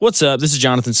What's up? This is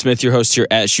Jonathan Smith, your host here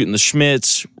at Shooting the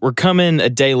Schmitz. We're coming a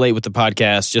day late with the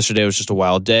podcast. Yesterday was just a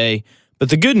wild day.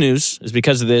 But the good news is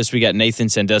because of this, we got Nathan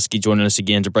Sandusky joining us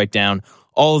again to break down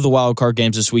all of the wild card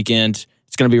games this weekend.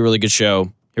 It's going to be a really good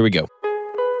show. Here we go.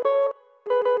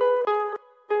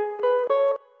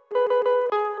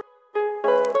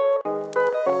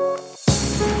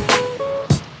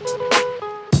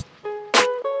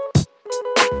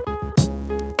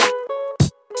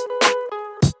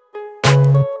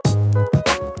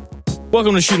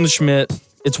 Welcome to Shooting the Schmidt.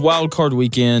 It's wild card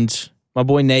weekend. My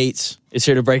boy Nate is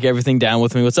here to break everything down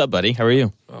with me. What's up, buddy? How are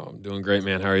you? Oh, I'm doing great,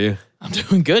 man. How are you? I'm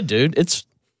doing good, dude. This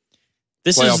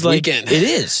Playoff is like weekend. It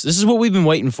is. This is what we've been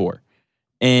waiting for,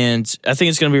 and I think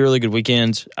it's going to be a really good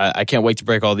weekend. I can't wait to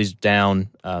break all these down.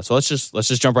 So let's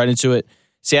just jump right into it.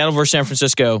 Seattle versus San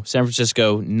Francisco. San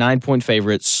Francisco 9-point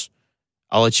favorites.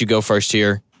 I'll let you go first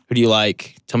here. Who do you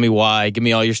like? Tell me why. Give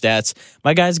me all your stats.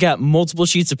 My guy's got multiple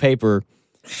sheets of paper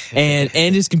and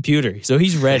his computer, so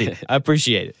he's ready. I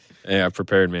appreciate it. Yeah, I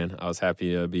prepared, man. I was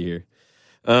happy to be here.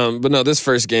 But no, this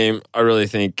first game, I really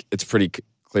think it's pretty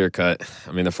clear cut.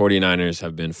 I mean, the 49ers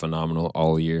have been phenomenal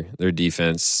all year. Their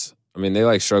defense, I mean,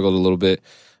 they struggled a little bit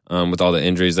with all the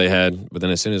injuries they had. But then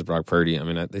as soon as Brock Purdy, I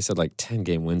mean, they said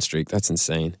 10-game win streak. That's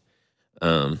insane.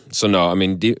 So no, I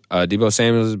mean, Deebo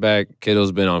Samuel is back.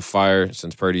 Kittle's been on fire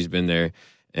since Purdy's been there.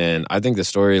 And I think the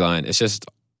storyline,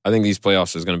 I think these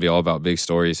playoffs is going to be all about big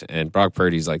stories, and Brock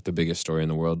Purdy's the biggest story in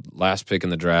the world. Last pick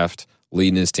in the draft,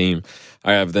 leading his team.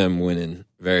 I have them winning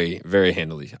very, very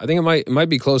handily. I think it might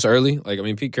be close early.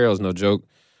 Pete Carroll's no joke.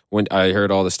 When I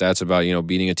heard all the stats about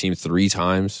beating a team 3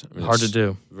 times, Hard to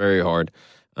do. Very hard.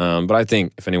 But I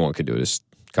think if anyone could do it, it's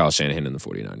Kyle Shanahan and the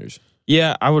 49ers.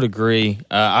 Yeah, I would agree.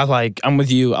 I'm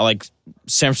with you. I like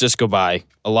San Francisco by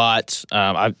a lot.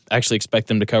 I actually expect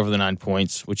them to cover the 9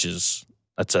 points, which is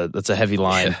that's a heavy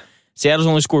line. Yeah. Seattle's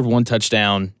only scored 1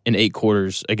 touchdown in 8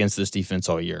 quarters against this defense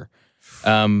all year.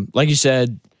 Like you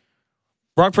said,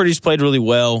 Brock Purdy's played really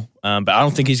well, but I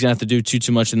don't think he's going to have to do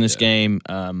too much in this game.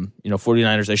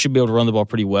 49ers, they should be able to run the ball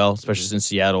pretty well, especially since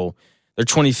Seattle. They're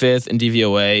 25th in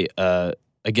DVOA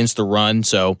against the run,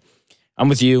 so I'm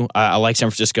with you. I like San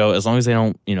Francisco. As long as they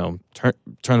don't, turn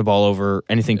the ball over,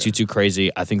 anything too crazy,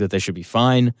 I think that they should be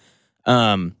fine.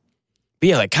 But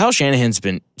yeah, Kyle Shanahan's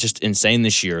been just insane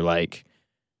this year.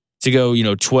 To go,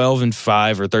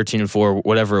 12-5 or 13-4,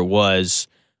 whatever it was,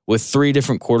 with 3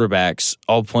 different quarterbacks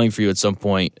all playing for you at some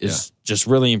point is just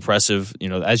really impressive.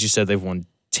 As you said, they've won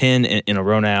 10 in a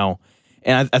row now.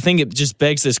 And I think it just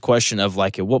begs this question of,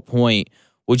 at what point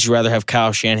would you rather have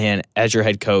Kyle Shanahan as your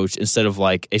head coach instead of,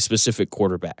 a specific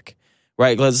quarterback,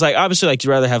 right? It's obviously, you'd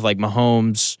rather have,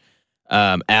 Mahomes,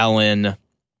 Allen,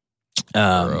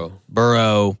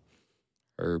 Burrow,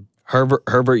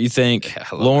 Herbert, you think? Yeah,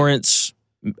 Lawrence,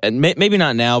 and maybe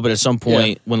not now, but at some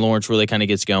point when Lawrence really kind of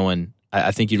gets going,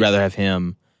 I think you'd rather have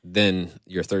him than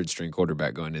your third-string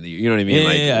quarterback going into the year. You know what I mean?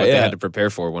 They had to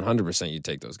prepare for, 100% you'd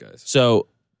take those guys. So,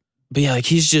 but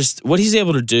he's just, what he's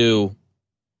able to do,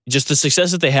 just the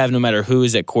success that they have no matter who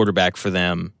is at quarterback for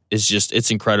them is just, it's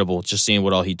incredible just seeing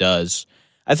what all he does.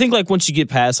 I think once you get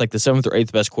past the 7th or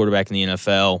 8th best quarterback in the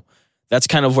NFL, that's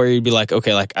kind of where you'd be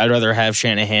okay, I'd rather have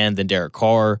Shanahan than Derek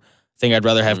Carr. I think I'd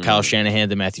rather have Kyle Shanahan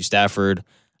than Matthew Stafford.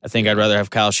 I think I'd rather have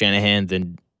Kyle Shanahan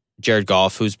than Jared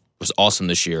Goff, who was awesome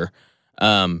this year.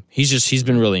 He's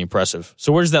been really impressive.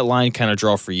 So where does that line kind of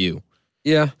draw for you?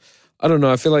 Yeah, I don't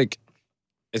know. I feel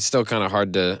it's still kind of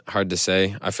hard to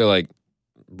say. I feel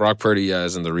Brock Purdy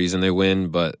isn't the reason they win,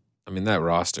 but that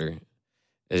roster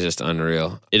is just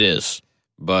unreal. It is.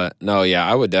 But no, yeah,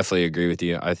 I would definitely agree with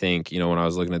you. I think, when I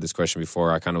was looking at this question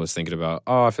before, I kind of was thinking about,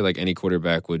 I feel any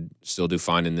quarterback would still do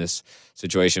fine in this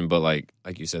situation. But like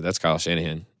you said, that's Kyle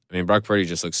Shanahan. Brock Purdy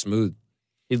just looks smooth.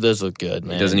 He does look good,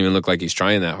 man. He doesn't even look like he's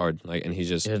trying that hard. And he's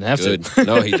just doesn't have good. to.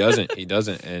 No, he doesn't. He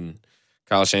doesn't. And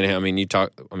Kyle Shanahan,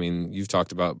 you've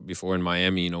talked about before in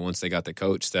Miami, once they got the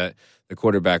coach that the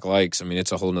quarterback likes,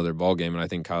 it's a whole nother ballgame. And I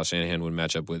think Kyle Shanahan would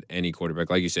match up with any quarterback.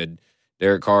 Like you said,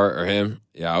 Derek Carr or him,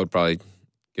 I would probably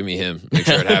give me him. Make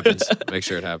sure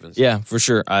it happens. Yeah, for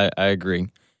sure. I agree.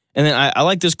 And then I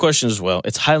like this question as well.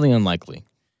 It's highly unlikely.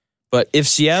 But if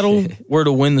Seattle were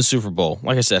to win the Super Bowl,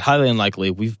 like I said, highly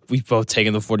unlikely. We've both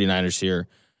taken the 49ers here.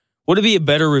 Would it be a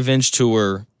better revenge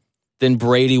tour than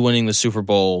Brady winning the Super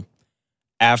Bowl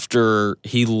after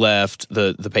he left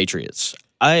the Patriots?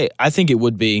 I think it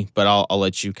would be, but I'll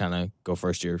let you kind of go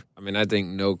first here. I think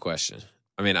no question.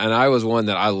 And I was one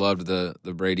that I loved the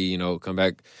Brady,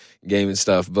 comeback game and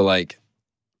stuff, but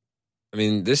I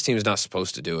mean, this team is not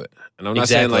supposed to do it. And I'm not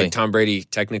saying like Tom Brady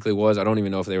technically was. I don't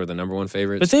even know if they were the number one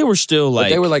favorites. But they were still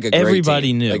like, they were like a great everybody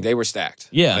team. knew. Like they were stacked.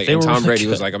 Yeah. Like, they and were Tom really Brady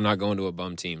was good. like, I'm not going to a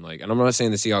bum team. Like, and I'm not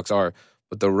saying the Seahawks are,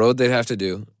 but the road they'd have to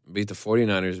do, beat the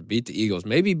 49ers, beat the Eagles,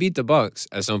 maybe beat the Bucks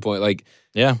at some point. Like,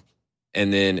 yeah.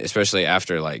 And then especially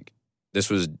after like this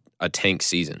was a tank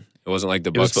season. It wasn't like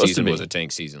the Bucks season was a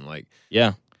tank season. Like,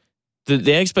 yeah.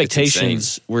 The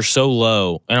expectations were so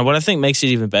low. And what I think makes it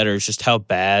even better is just how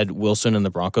bad Wilson and the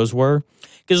Broncos were.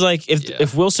 Because, like,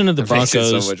 if Wilson and the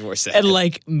Broncos so much more sad. had,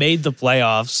 like, made the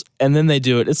playoffs and then they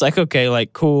do it, it's like, okay,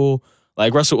 like, cool.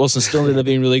 Like, Russell Wilson still ended up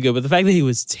being really good. But the fact that he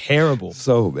was terrible.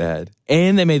 So bad.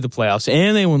 And they made the playoffs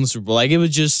and they won the Super Bowl. Like, it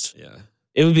would just,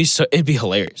 it'd be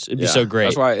hilarious. It'd be so great.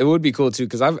 That's why it would be cool, too.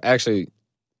 Because I've actually,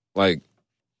 like,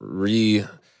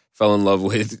 fell in love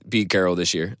with Pete Carroll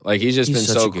this year. Like, he's just been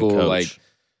so cool. Coach. Like,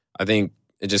 I think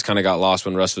it just kind of got lost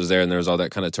when Russ was there and there was all that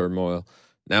kind of turmoil.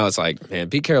 Now it's like, man,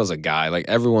 Pete Carroll's a guy. Like,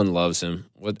 everyone loves him.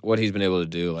 What he's been able to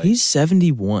do. Like, he's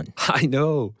 71. I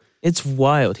know. It's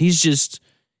wild. He's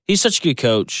such a good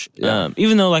coach. Yeah.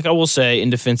 Even though, like, I will say, in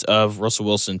defense of Russell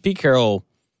Wilson, Pete Carroll,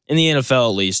 in the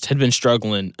NFL at least, had been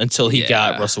struggling until he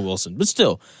got Russell Wilson. But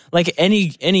still, like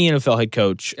any NFL head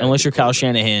coach, unless you're Kyle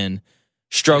Shanahan,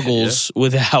 struggles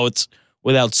without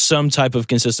some type of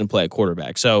consistent play at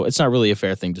quarterback. So it's not really a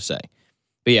fair thing to say.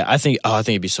 But yeah, I think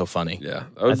it'd be so funny. Yeah,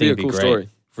 that would be a cool story.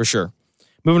 For sure.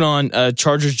 Moving on,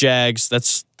 Chargers Jags.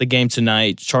 That's the game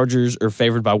tonight. Chargers are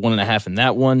favored by 1.5 in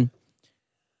that one.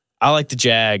 I like the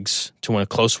Jags to win a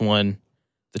close one.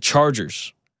 The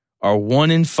Chargers are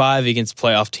 1-5 against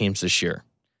playoff teams this year.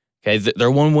 Okay,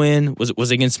 their one win was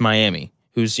against Miami,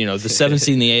 who's the 7th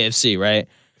seed in the AFC, right?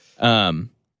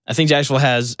 I think Jacksonville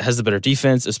has the better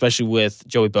defense, especially with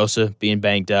Joey Bosa being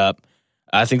banged up.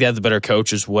 I think they have the better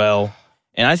coach as well,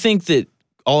 and I think that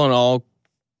all in all,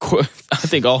 the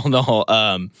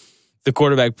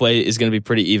quarterback play is going to be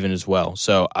pretty even as well.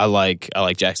 So I like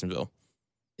Jacksonville.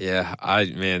 Yeah,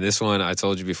 this one I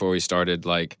told you before we started.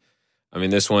 Like, I mean,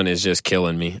 this one is just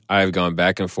killing me. I've gone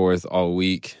back and forth all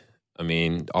week. I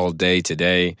mean, all day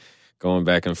today, going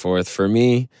back and forth. For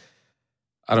me,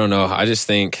 I don't know. I just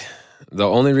think the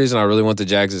only reason I really want the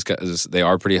Jags is because they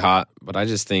are pretty hot. But I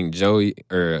just think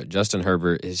Justin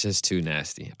Herbert is just too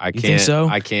nasty. I can't. You think so?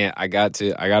 I can't. I got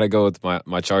to go with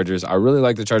my Chargers. I really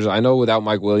like the Chargers. I know without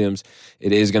Mike Williams,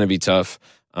 it is going to be tough.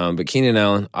 But Keenan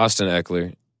Allen, Austin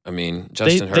Eckler. I mean,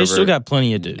 Justin Herbert. They still got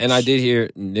plenty of dudes. And I did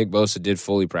hear Nick Bosa did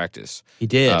fully practice. He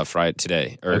did. Friday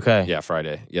today.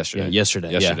 Friday. Yesterday. Yeah,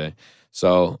 yesterday.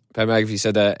 So Pat McAfee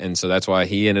said that, and so that's why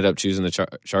he ended up choosing the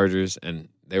Chargers, and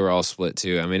they were all split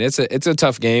too. I mean, it's a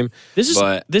tough game,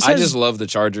 I just love the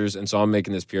Chargers, and so I'm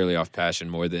making this purely off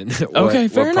passion more than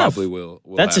what probably will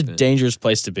That's happen. A dangerous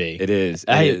place to be. It is.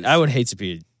 I would hate to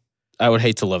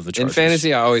love the Chargers. In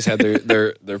fantasy, I always had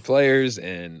their players,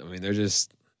 and I mean,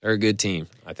 they're a good team.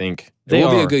 I think it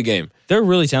will be a good game. They're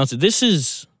really talented. I think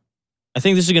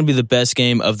this is going to be the best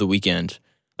game of the weekend.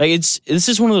 Like this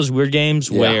is one of those weird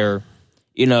games where,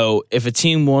 if a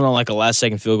team won on like a last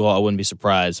second field goal, I wouldn't be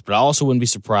surprised. But I also wouldn't be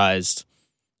surprised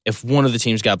if one of the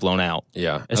teams got blown out.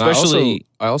 Yeah, especially.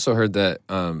 I also heard that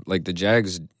like the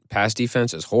Jags pass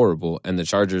defense is horrible and the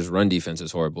Chargers run defense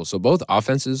is horrible. So both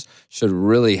offenses should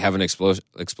really have an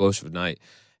explosive night.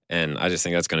 And I just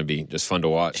think that's going to be just fun to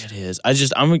watch. It is. I'm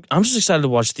just excited to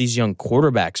watch these young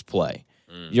quarterbacks play.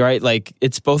 You're right. Like,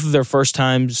 it's both of their first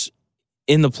times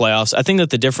in the playoffs. I think that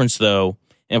the difference, though,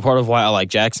 and part of why I like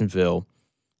Jacksonville,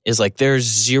 is like there's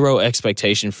zero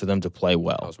expectation for them to play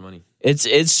well. House money.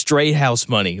 It's straight house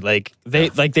money. Like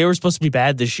they were supposed to be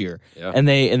bad this year, and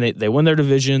they win their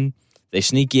division. They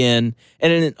sneak in,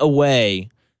 and in a way,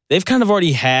 they've kind of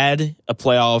already had a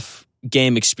playoff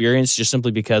game experience, just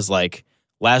simply because like.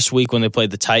 Last week when they played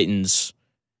the Titans,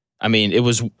 I mean, it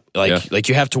was like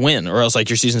you have to win or else like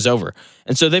your season's over.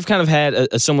 And so they've kind of had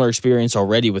a similar experience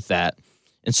already with that.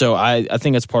 And so I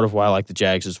think that's part of why I like the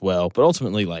Jags as well. But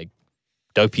ultimately, like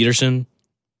Doug Peterson,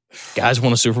 guys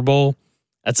won a Super Bowl.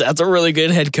 That's a really good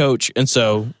head coach. And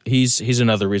so he's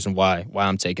another reason why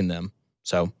I'm taking them.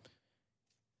 So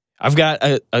I've got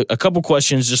a couple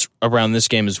questions just around this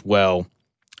game as well.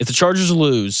 If the Chargers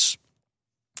lose,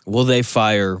 will they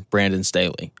fire Brandon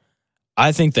Staley?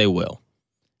 I think they will.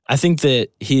 I think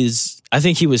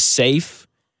he was safe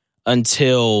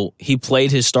until he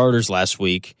played his starters last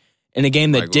week in a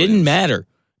game that didn't matter.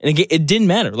 And it didn't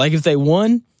matter. Like if they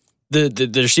won,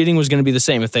 their seeding was going to be the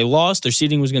same. If they lost, their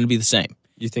seeding was going to be the same.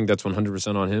 You think that's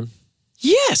 100% on him?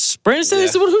 Yes. Brandon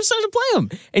Staley's the one who decided to play him.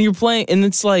 And you're playing, and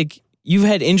it's like you've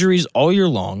had injuries all year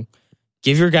long.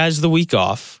 Give your guys the week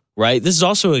off, right? This is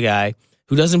also a guy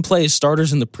who doesn't play his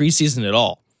starters in the preseason at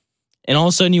all. and all of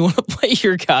a sudden you want to play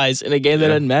your guys in a game that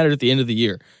doesn't matter at the end of the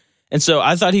year. And so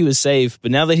I thought he was safe,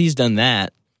 but now that he's done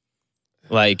that,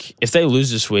 like if they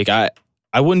lose this week, I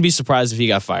wouldn't be surprised if he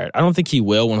got fired. I don't think he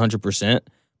will 100%,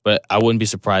 but I wouldn't be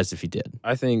surprised if he did.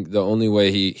 I think the only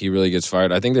way he really gets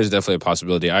fired, I think there's definitely a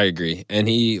possibility. I agree. And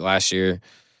he last year,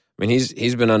 I mean,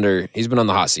 he's been on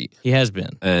the hot seat. He has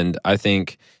been. And I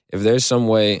think if there's some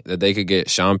way that they could get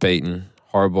Sean Payton,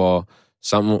 Harbaugh,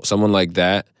 someone like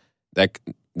that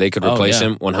they could replace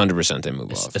him, 100% they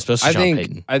move off. Especially Sean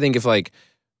Payton. I think if like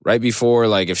right before,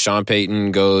 like if Sean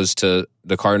Payton goes to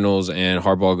the Cardinals and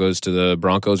Harbaugh goes to the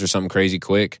Broncos or something crazy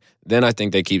quick, then I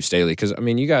think they keep Staley. Because, I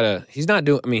mean, he got them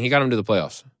to the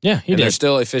playoffs. Yeah, he did. They're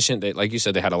still efficient. Like you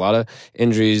said, they had a lot of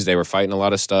injuries. They were fighting a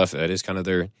lot of stuff. That is kind of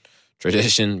their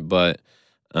tradition. But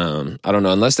I don't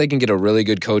know. Unless they can get a really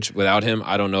good coach without him,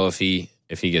 I don't know if he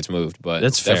gets moved. But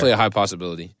that's definitely a high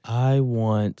possibility. I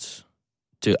want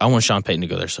Sean Payton to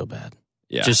go there so bad.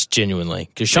 Yeah. Just genuinely.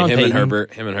 Because Sean him Payton.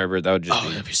 Him and Herbert, that would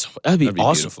just that'd be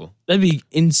awesome. Beautiful. That'd be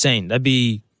insane. That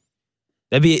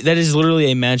is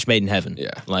literally a match made in heaven.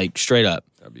 Yeah. Like straight up.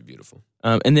 That'd be beautiful.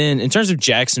 And then in terms of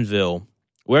Jacksonville,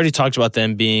 we already talked about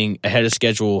them being ahead of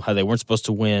schedule, how they weren't supposed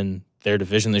to win their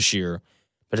division this year.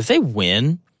 But if they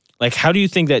win, like how do you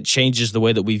think that changes the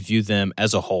way that we view them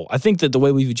as a whole? I think that the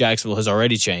way we view Jacksonville has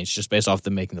already changed just based off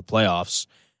them making the playoffs.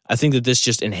 I think that this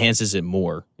just enhances it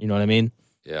more. You know what I mean?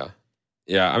 Yeah.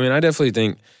 Yeah, I mean, I definitely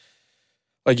think,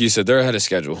 like you said, they're ahead of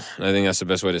schedule. And I think that's the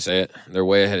best way to say it. They're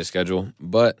way ahead of schedule.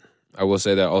 But I will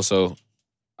say that also,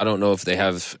 I don't know if they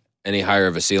have any higher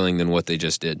of a ceiling than what they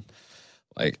just did.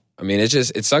 Like, I mean, it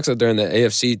sucks that they're in the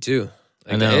AFC too.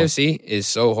 Like, the AFC is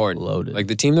so hard. Loaded. Like,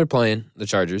 the team they're playing, the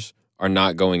Chargers, are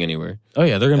not going anywhere. Oh,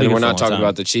 yeah, they're going to be And we're not talking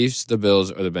about the Chiefs, the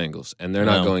Bills, or the Bengals. And they're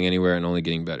not going anywhere and only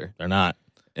getting better. They're not.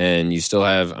 And you still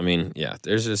have,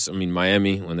 there's just,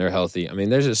 Miami, when they're healthy. I mean,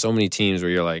 there's just so many teams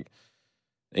where you're like,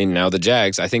 and now the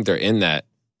Jags, I think they're in that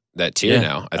tier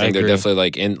now. I think they're definitely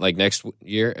like in, like next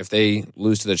year, if they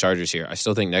lose to the Chargers here, I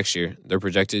still think next year they're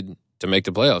projected to make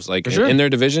the playoffs. Like in their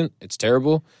division, it's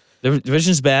terrible. Their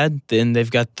division's bad, then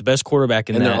they've got the best quarterback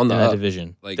in that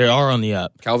division. Like, they are on the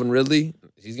up. Calvin Ridley,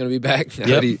 he's going to be back.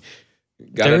 Yep. He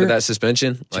got out of that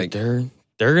suspension. Like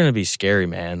they're going to be scary,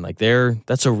 man. Like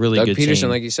that's a really good Peterson,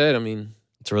 team. like you said,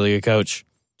 it's a really good coach.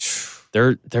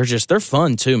 They're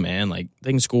fun too, man. Like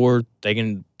they can score.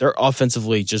 They're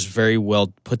offensively just very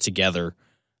well put together.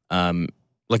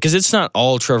 Because it's not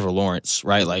all Trevor Lawrence,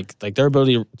 right? Like their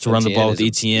ability to run the ball with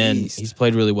Etienne, he's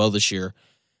played really well this year.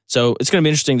 So it's going to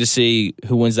be interesting to see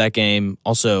who wins that game.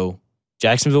 Also,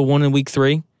 Jacksonville won in week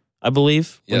 3, I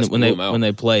believe, when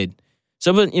they played.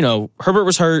 So, but Herbert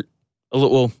was hurt a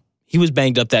little. Well, he was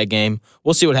banged up that game.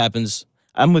 We'll see what happens.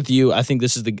 I'm with you. I think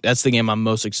that's the game I'm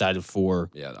most excited for.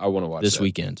 Yeah, I want to watch this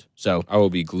weekend. So I will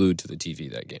be glued to the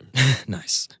TV that game.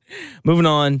 Nice. Moving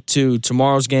on to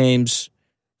tomorrow's games.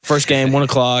 First game,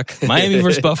 1:00. Miami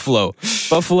versus Buffalo.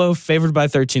 Buffalo favored by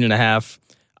 13.5.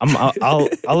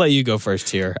 I'll let you go first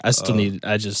here. I still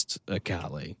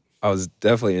golly. I was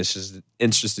definitely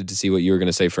interested to see what you were going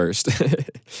to say first.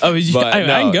 Oh, but I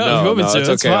can go. No, it's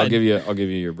okay. I'll give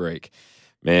you your break.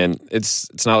 Man, it's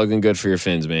not looking good for your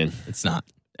Fins, man. It's not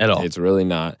at all. It's really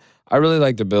not. I really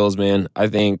like the Bills, man. I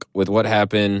think with what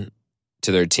happened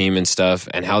to their team and stuff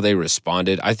and how they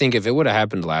responded, I think if it would have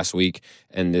happened last week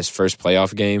and this first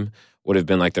playoff game would have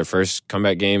been like their first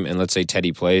comeback game and let's say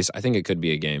Teddy plays, I think it could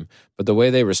be a game. But the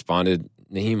way they responded,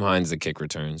 Nyheim Hines, the kick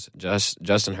returns,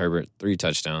 Justin Herbert, 3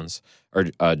 touchdowns, or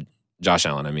Josh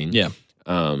Allen, I mean. Yeah.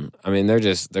 They're going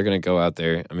to go out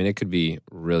there. I mean, it could be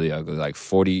really ugly, like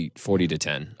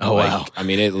 40-10. Oh, wow. I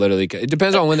mean, it literally could. It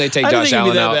depends on when they take Josh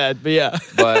Allen out. Bad, but yeah.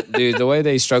 But, dude, the way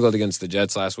they struggled against the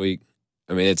Jets last week,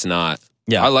 I mean, it's not.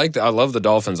 Yeah. I love the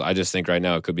Dolphins. I just think right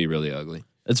now it could be really ugly.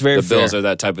 It's very fair. The Bills are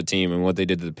that type of team, and what they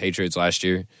did to the Patriots last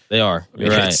year. They are. You're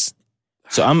right.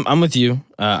 So I'm with you.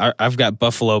 I've got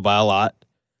Buffalo by a lot.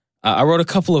 I wrote a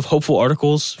couple of hopeful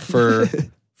articles for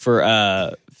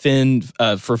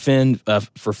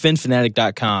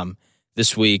FinFanatic.com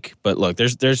this week, but look,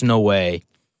 there's no way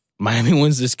Miami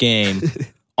wins this game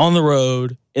on the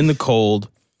road in the cold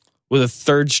with a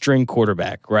third string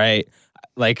quarterback, right?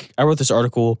 Like I wrote this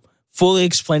article fully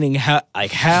explaining how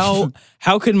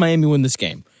could Miami win this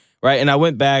game, right? And I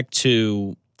went back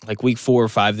to like week 4 or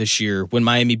 5 this year when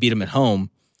Miami beat them at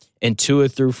home, and Tua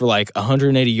threw for like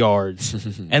 180 yards,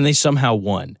 and they somehow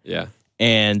won. Yeah,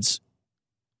 and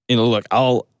look,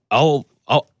 I will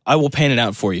pan it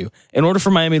out for you. In order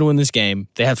for Miami to win this game,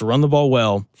 they have to run the ball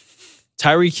well.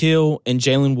 Tyreek Hill and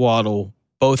Jalen Waddle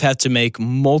both have to make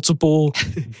multiple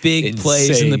big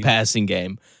plays in the passing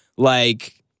game.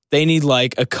 Like, They need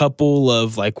like a couple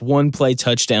of like one-play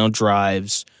touchdown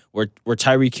drives where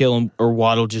Tyreek Hill or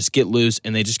Waddle just get loose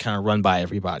and they just kind of run by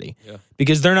everybody. Yeah.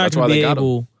 Because they're not going to be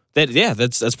able. Them.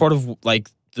 That's part of like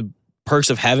the perks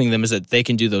of having them is that they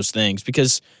can do those things.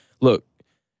 Because look,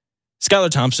 Skylar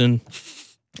Thompson,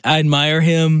 I admire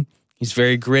him. He's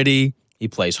very gritty. He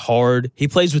plays hard. He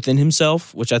plays within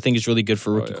himself, which I think is really good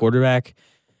for a rookie quarterback.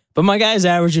 But my guy's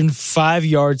averaging 5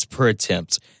 yards per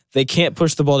attempt. They can't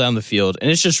push the ball down the field,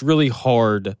 and it's just really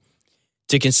hard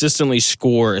to consistently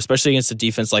score, especially against a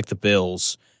defense like the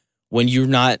Bills, when you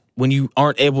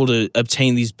aren't able to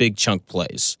obtain these big chunk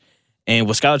plays. And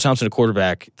with Skylar Thompson, a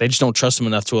quarterback, they just don't trust him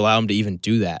enough to allow him to even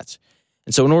do that.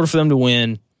 And so in order for them to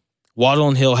win, Waddle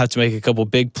and Hill have to make a couple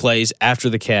big plays after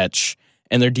the catch,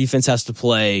 and their defense has to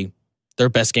play their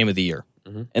best game of the year.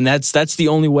 Mm-hmm. And that's the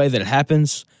only way that it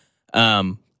happens.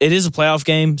 It is a playoff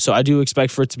game, so I do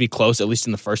expect for it to be close, at least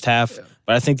in the first half. Yeah.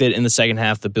 But I think that in the second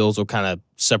half, the Bills will kind of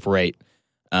separate.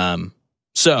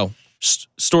 So,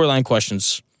 storyline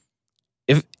questions.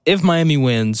 If Miami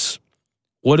wins,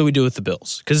 what do we do with the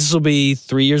Bills? Because this will be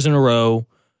 3 years in a row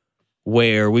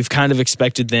where we've kind of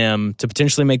expected them to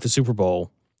potentially make the Super Bowl.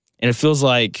 And it feels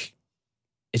like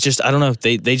it's just, I don't know,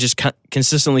 they just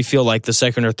consistently feel like the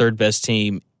second or third best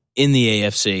team in the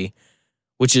AFC,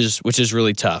 which is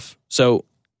really tough. So,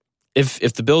 If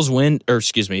the Bills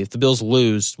if the Bills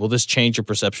lose, will this change your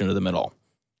perception of them at all?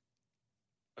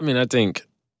 I mean, I think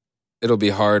it'll be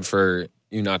hard for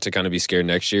you not to kind of be scared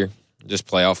next year, just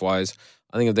playoff-wise.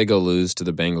 I think if they go lose to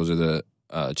the Bengals or the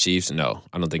Chiefs, no,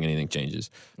 I don't think anything changes.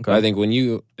 Okay. But I think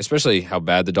especially how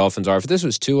bad the Dolphins are, if this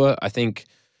was Tua, I think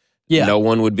no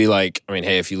one would be like, I mean,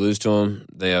 hey, if you lose to them,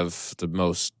 they have the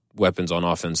most weapons on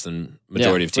offense than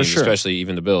majority of teams, especially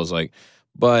even the Bills.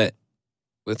 But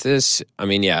with this, I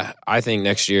mean, yeah, I think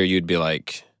next year you'd be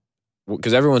like,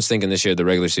 because everyone's thinking this year the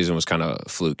regular season was kind of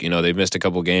fluke. They've missed a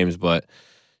couple games, but,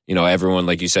 everyone,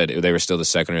 like you said, they were still the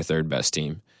second or third best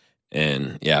team.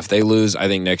 And, yeah, if they lose, I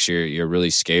think next year you're really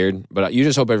scared. But you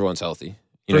just hope everyone's healthy.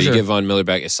 You get Von Miller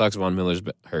back. It sucks Von Miller's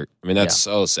hurt. I mean, that's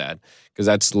so sad because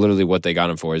that's literally what they got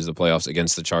him for is the playoffs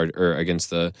against against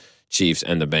the Chiefs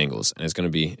and the Bengals. And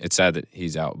it's sad that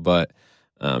he's out. But,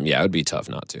 it would be tough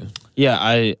not to.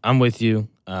 Yeah, I'm with you.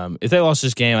 If they lost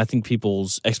this game, I think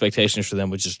people's expectations for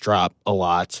them would just drop a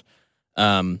lot.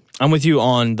 I'm with you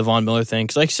on the Von Miller thing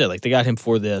because, like you said, they got him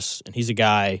for this, and he's a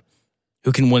guy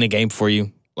who can win a game for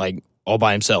you, all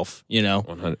by himself.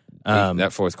 100.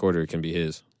 That fourth quarter can be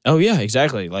his. Oh yeah,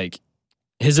 exactly.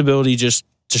 His ability just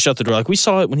to shut the door. We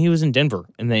saw it when he was in Denver,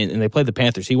 and they played the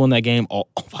Panthers. He won that game all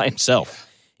by himself.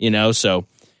 So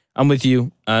I'm with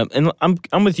you, and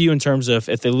I'm with you in terms of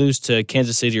if they lose to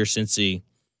Kansas City or Cincy.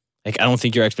 I don't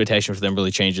think your expectation for them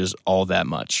really changes all that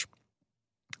much.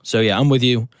 So, yeah, I'm with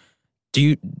you. Do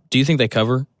you think they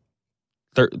cover?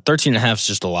 13 and a half is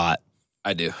just a lot.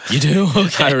 I do. You do?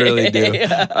 Okay. I really do.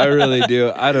 I really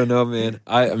do. I don't know, man.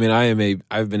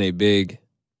 I've been a big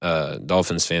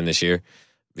Dolphins fan this year,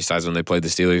 besides when they played the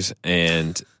Steelers.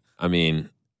 And, I mean,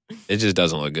 it just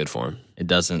doesn't look good for him. It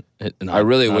doesn't. I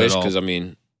really wish because,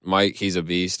 Mike, he's a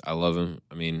beast. I love him.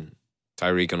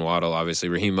 Tyreek and Waddle, obviously.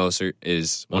 Raheem Mostert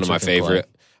is one of my favorite.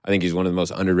 I think he's one of the most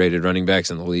underrated running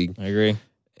backs in the league. I agree.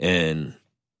 And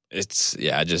it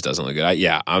just doesn't look good.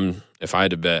 If I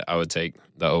had to bet, I would take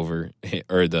the over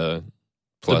or the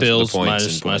plus the Bills the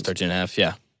points minus 13.5.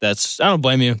 Yeah, I don't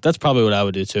blame you. That's probably what I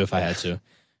would do too if I had to.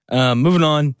 Moving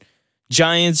on,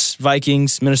 Giants,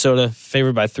 Vikings, Minnesota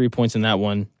favored by 3 points in that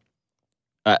one.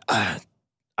 I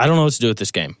don't know what to do with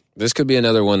this game. This could be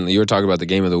another one. You were talking about the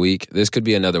game of the week. This could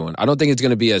be another one. I don't think it's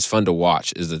going to be as fun to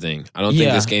watch is the thing. I don't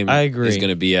think this game is going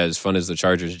to be as fun as the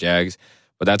Chargers-Jags,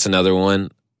 but that's another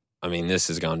one. This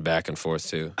has gone back and forth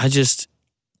too.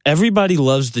 Everybody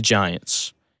loves the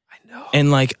Giants. I know.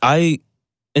 And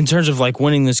in terms of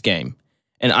winning this game,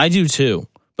 and I do too,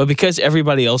 but because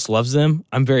everybody else loves them,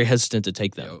 I'm very hesitant to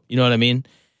take them. Yep. You know what I mean?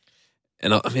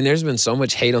 And there's been so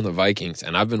much hate on the Vikings,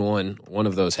 and I've been one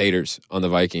of those haters on the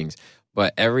Vikings.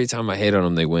 But every time I hate on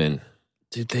them, they win.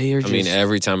 Dude, they are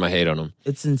every time I hate on them.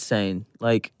 It's insane.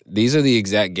 These are the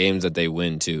exact games that they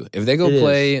win, too. If they go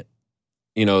play,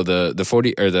 the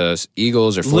 40 or the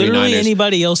Eagles or 49ers. Literally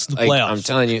anybody else in the playoffs. I'm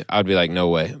telling you, I'd be like, no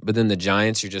way. But then the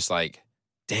Giants, you're just like,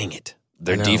 dang it.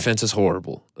 Their defense is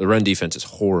horrible. The run defense is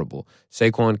horrible.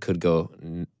 Saquon could go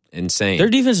insane. Their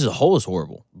defense as a whole is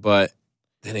horrible. But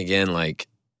then again,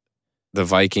 the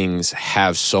Vikings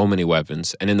have so many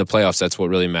weapons, and in the playoffs, that's what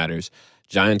really matters.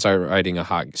 Giants aren't riding a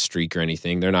hot streak or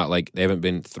anything. They're not they haven't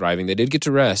been thriving. They did get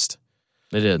to rest.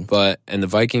 They did. And the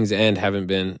Vikings haven't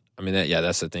been,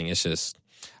 that's the thing. It's just,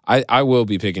 I will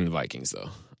be picking the Vikings, though.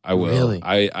 I will. Really?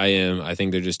 I am. I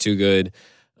think they're just too good.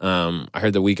 I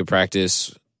heard the week of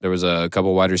practice, there was a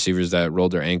couple wide receivers that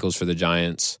rolled their ankles for the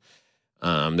Giants.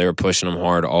 They were pushing them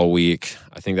hard all week.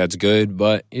 I think that's good,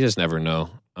 but you just never know.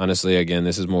 Honestly, again,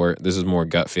 this is more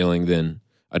gut feeling than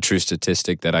a true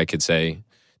statistic that I could say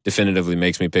definitively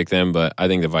makes me pick them, but I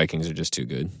think the Vikings are just too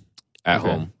good at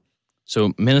home.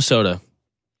 So Minnesota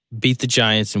beat the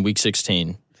Giants in Week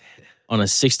 16 on a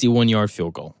 61-yard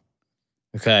field goal.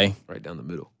 Okay? Right down the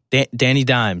middle. Danny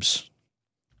Dimes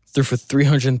threw for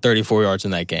 334 yards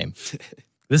in that game.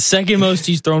 The second most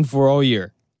he's thrown for all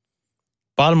year.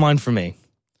 Bottom line for me,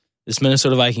 this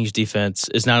Minnesota Vikings defense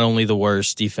is not only the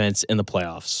worst defense in the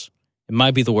playoffs, it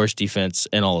might be the worst defense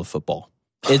in all of football.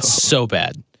 It's so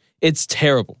bad. It's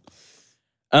terrible.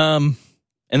 And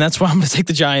that's why I'm going to take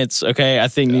the Giants, okay? I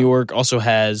think New York also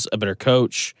has a better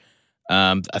coach.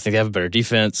 I think they have a better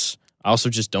defense. I also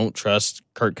just don't trust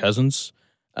Kirk Cousins.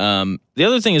 The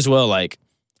other thing as well, like,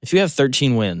 if you have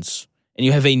 13 wins and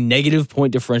you have a negative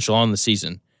point differential on the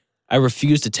season, I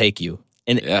refuse to take you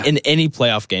in any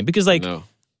playoff game because, like,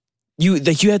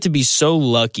 you have to be so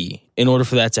lucky in order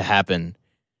for that to happen.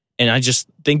 And I just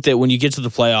think that when you get to the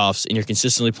playoffs and you're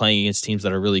consistently playing against teams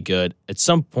that are really good, at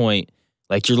some point,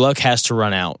 like, your luck has to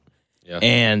run out. Yeah.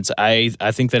 And I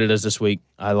think that it is this week.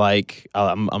 I'm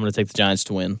going to take the Giants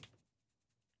to win.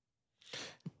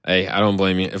 Hey, I don't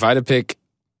blame you. If I had to pick,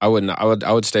 I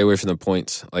would stay away from the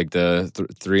points, like the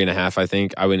 3.5. I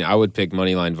think I would pick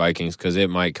moneyline Vikings because it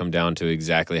might come down to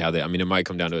exactly how they. I mean, it might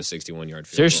come down to a 61-yard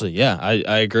field Seriously, goal. Yeah,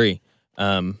 I agree.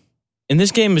 And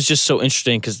this game is just so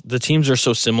interesting because the teams are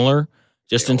so similar,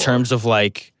 just in terms of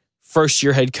like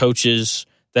first-year head coaches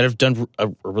that have done a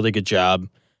really good job.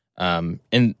 And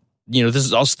you know, this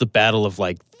is also the battle of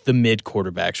like the mid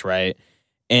quarterbacks, right?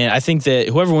 And I think that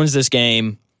whoever wins this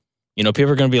game, you know,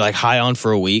 people are going to be like high on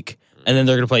for a week. And then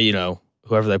they're going to play, you know,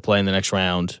 whoever they play in the next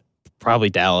round, probably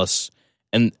Dallas,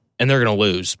 and they're going to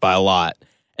lose by a lot.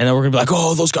 And then we're going to be like,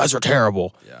 oh, those guys are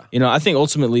terrible. Yeah. You know, I think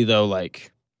ultimately, though,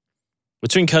 like,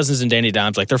 between Cousins and Danny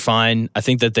Dimes, like, they're fine. I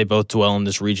think that they both dwell in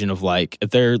this region of, like, if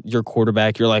they're your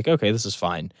quarterback, you're like, okay, this is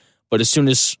fine. But as soon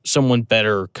as someone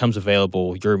better comes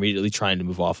available, you're immediately trying to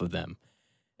move off of them.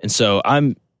 And so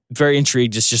I'm very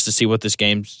intrigued just to see what this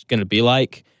game's going to be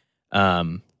like.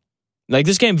 Like,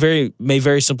 this game may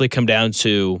very simply come down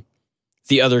to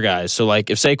the other guys. So, like,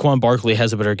 if Saquon Barkley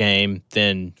has a better game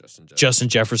than Justin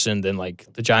Jefferson, then, like,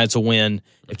 the Giants will win.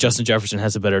 If Justin Jefferson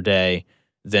has a better day,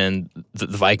 then the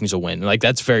Vikings will win. Like,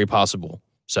 that's very possible.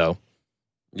 So,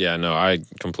 yeah, no, I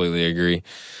completely agree.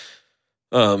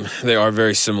 They are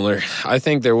very similar. I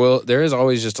think there is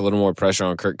always just a little more pressure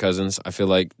on Kirk Cousins, I feel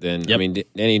like, than, I mean,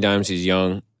 Danny Dimes, he's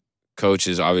young. Coach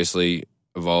has obviously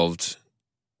evolved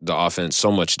the offense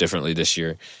so much differently this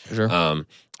year. Sure.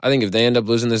 I think if they end up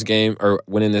losing this game or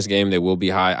winning this game, they will be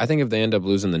high. I think if they end up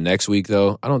losing the next week,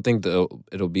 though, I don't think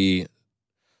it'll be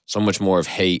so much more of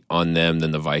hate on them than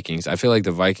the Vikings. I feel like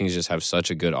the Vikings just have such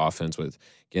a good offense with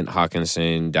Kent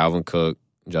Hockenson, Dalvin Cook,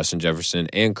 Justin Jefferson,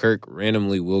 and Kirk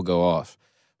randomly will go off.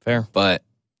 Fair. But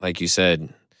like you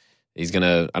said, he's going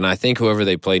to – and I think whoever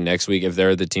they play next week, if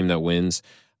they're the team that wins,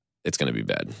 it's going to be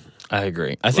bad. I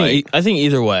agree. I think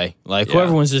either way, like,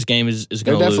 whoever wins this game is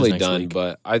going to lose definitely next done. week.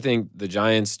 But I think the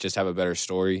Giants just have a better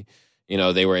story. You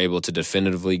know, they were able to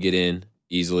definitively get in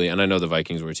easily, and I know the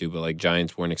Vikings were too. But like,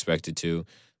 Giants weren't expected to.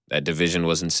 That division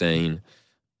was insane.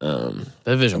 The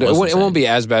division was insane. It won't be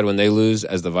as bad when they lose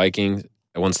as the Vikings.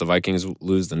 Once the Vikings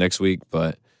lose the next week,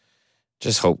 but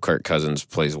just hope Kirk Cousins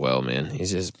plays well, man.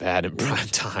 He's just bad in prime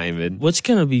time. And what's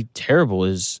going to be terrible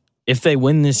is if they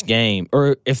win this game,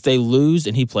 or if they lose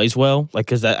and he plays well, like,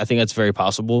 because I think that's very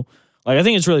possible. Like, I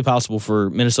think it's really possible for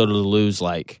Minnesota to lose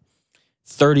like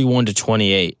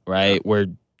 31-28, right? Where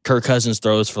Kirk Cousins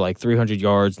throws for like 300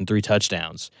 yards and 3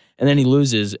 touchdowns, and then he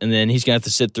loses, and then he's going to have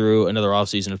to sit through another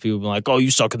offseason of people being like, "Oh,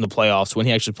 you suck in the playoffs," when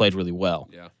he actually played really well.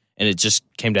 Yeah, and it just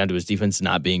came down to his defense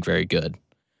not being very good.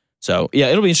 So yeah,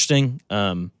 it'll be interesting.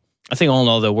 I think all in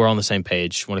all, though, we're on the same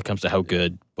page when it comes to how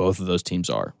good both of those teams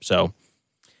are. So,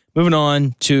 moving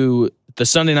on to the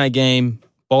Sunday night game,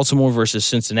 Baltimore versus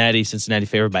Cincinnati. Cincinnati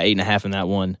favored by 8.5 in that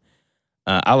one.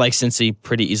 I like Cincy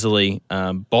pretty easily.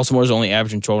 Baltimore's only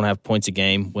averaging 12.5 points a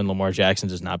game when Lamar Jackson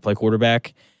does not play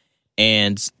quarterback.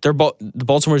 And the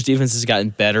Baltimore's defense has gotten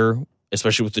better,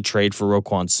 especially with the trade for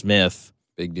Roquan Smith.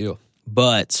 Big deal.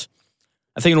 But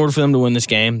I think in order for them to win this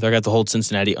game, they're going to hold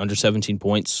Cincinnati under 17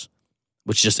 points,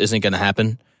 which just isn't going to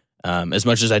happen. As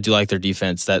much as I do like their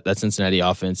defense, that Cincinnati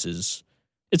offense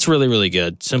it's really, really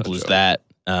good. Simple as that.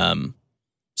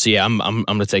 So yeah, I'm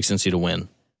going to take Cincy to win.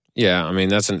 Yeah, I mean,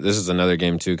 this is another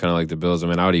game too, kind of like the Bills. I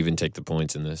mean, I would even take the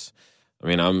points in this. I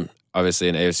mean, obviously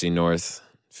an AFC North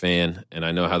fan, and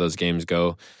I know how those games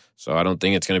go. So I don't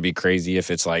think it's going to be crazy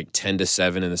if it's like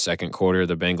 10-7 in the second quarter.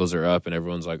 The Bengals are up, and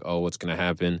everyone's like, "Oh, what's going to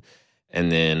happen?"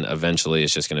 And then eventually,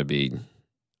 it's just going to be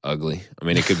ugly. I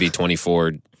mean, it could be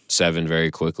 24-7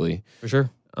 very quickly. For sure.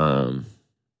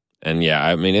 And yeah,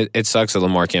 I mean, it sucks that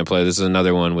Lamar can't play. This is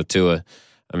another one with Tua.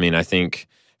 I mean, I think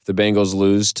if the Bengals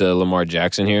lose to Lamar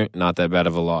Jackson here, not that bad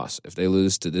of a loss. If they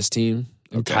lose to this team,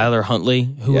 and Tyler Huntley,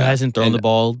 who hasn't thrown the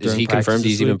ball during is he practice confirmed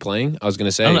this he's week? even playing? I was going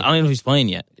to say. I don't even know if he's playing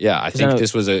yet. Yeah, I think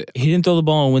this was He didn't throw the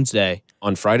ball on Wednesday.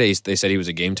 on Friday, they said he was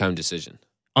a game-time decision.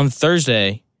 On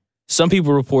Thursday, some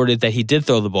people reported that he did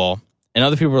throw the ball, and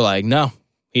other people were like, no,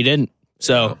 he didn't.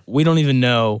 So we don't even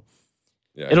know.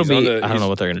 Yeah, It'll be, I don't know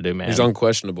what they're going to do, man. He's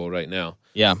unquestionable right now.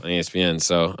 Yeah. On ESPN.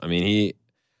 So, I mean,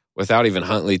 without even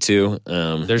Huntley, too.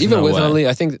 There's even no with way. Huntley,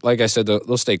 I think, like I said,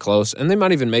 they'll stay close, and they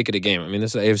might even make it a game. I mean,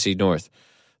 this is the AFC North.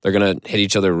 They're going to hit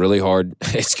each other really hard.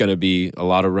 It's going to be a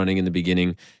lot of running in the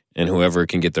beginning, and whoever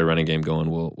can get their running game going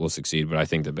will succeed. But I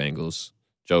think the Bengals,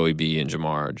 Joey B and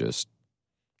Jamar, are just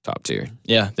top tier.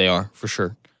 Yeah, they are, for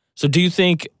sure. So do you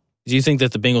think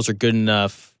that the Bengals are good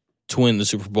enough to win the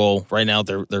Super Bowl? Right now,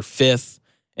 they're fifth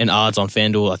in odds on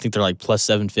FanDuel. I think they're like plus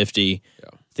 750. Yeah.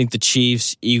 I think the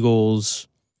Chiefs, Eagles,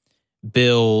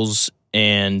 Bills,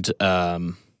 and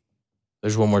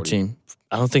there's one more team.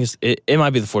 I don't think it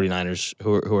might be the 49ers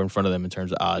who are in front of them in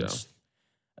terms of odds.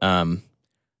 Yeah.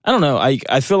 I don't know.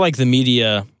 I feel like the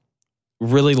media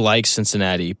really likes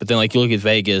Cincinnati, but then like you look at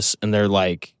Vegas and they're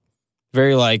like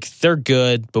very like they're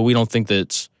good, but we don't think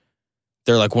that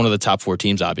they're like one of the top 4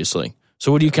 teams, obviously.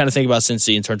 So what do you kind of think about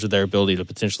Cincy in terms of their ability to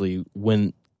potentially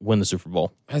win the Super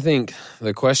Bowl? I think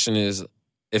the question is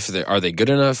are they good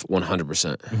enough?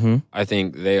 100%. Mm-hmm. I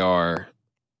think they are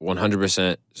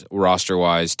 100%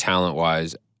 roster-wise,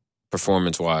 talent-wise,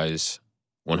 performance-wise,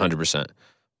 100%.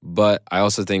 But I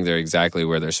also think they're exactly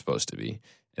where they're supposed to be.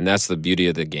 And that's the beauty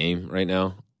of the game right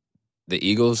now. The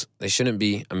Eagles, they shouldn't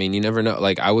be. I mean, you never know.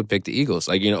 Like, I would pick the Eagles.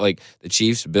 Like, like the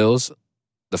Chiefs, Bills,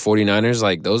 the 49ers,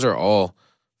 like, those are all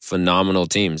phenomenal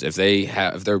teams. If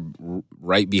they're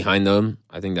right behind them,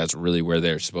 I think that's really where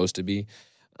they're supposed to be.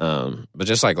 But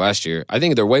just like last year, I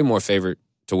think they're way more favored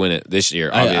to win it this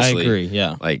year, obviously. I agree,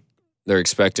 yeah. Like, they're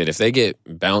expected. If they get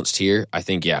bounced here, I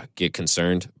think, get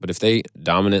concerned. But if they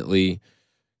dominantly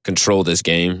control this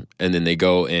game and then they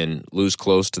go and lose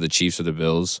close to the Chiefs or the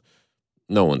Bills,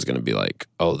 no one's going to be like,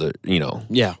 oh, they're,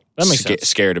 yeah, that makes sense.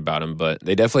 Scared about them. But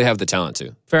they definitely have the talent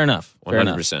to. Fair enough.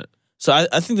 100%. So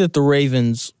I think that the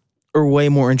Ravens are way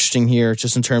more interesting here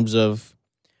just in terms of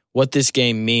what this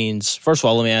game means. First of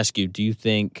all, let me ask you, do you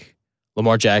think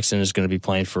Lamar Jackson is going to be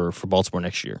playing for Baltimore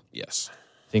next year? Yes.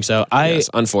 Think so? Yes,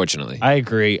 unfortunately. I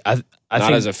agree. I Not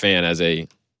think, as a fan,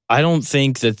 I don't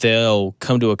think that they'll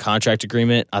come to a contract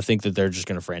agreement. I think that they're just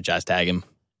going to franchise tag him,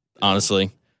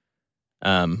 honestly.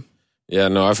 Yeah,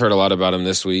 no, I've heard a lot about him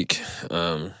this week.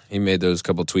 He made those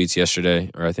couple tweets yesterday,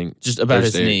 or I think just about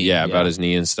Thursday. his knee. Yeah, about his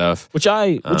knee and stuff. Which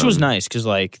was nice because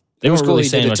like they it was weren't cool. really He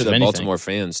saying did it much to of the anything. Baltimore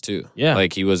fans too. Yeah,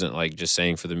 like he wasn't like just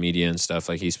saying for the media and stuff.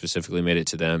 Like he specifically made it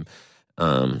to them.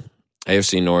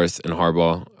 AFC North and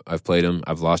Harbaugh, I've played them.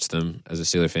 I've lost them as a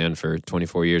Steeler fan for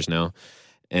 24 years now,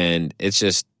 and it's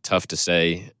just tough to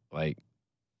say like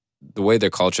the way their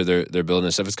culture they're building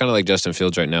and stuff. It's kind of like Justin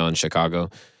Fields right now in Chicago.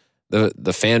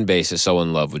 The fan base is so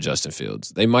in love with Justin Fields.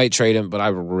 They might trade him, but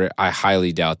I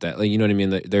highly doubt that. Like, you know what I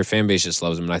mean? Their fan base just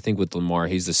loves him. And I think with Lamar,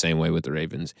 he's the same way with the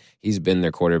Ravens. He's been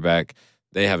their quarterback.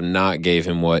 They have not gave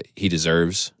him what he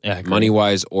deserves,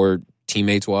 money-wise or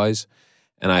teammates-wise.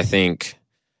 And I think,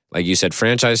 like you said,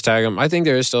 franchise tag him. I think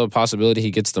there is still a possibility he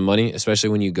gets the money, especially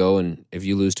when you go and if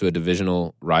you lose to a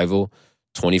divisional rival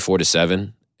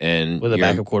 24-7 and with a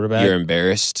backup quarterback, you're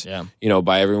embarrassed,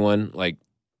 by everyone, like,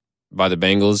 by the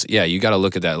Bengals, you got to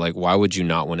look at that. Like, why would you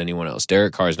not want anyone else?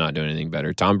 Derek Carr's not doing anything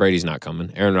better. Tom Brady's not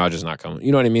coming. Aaron Rodgers not coming.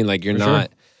 You know what I mean? Like, you're not.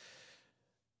 Sure.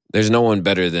 There's no one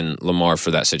better than Lamar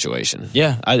for that situation.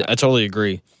 Yeah, I totally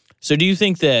agree. So do you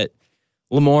think that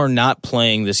Lamar not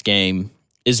playing this game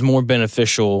is more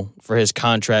beneficial for his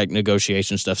contract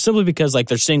negotiation stuff simply because, like,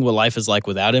 they're seeing what life is like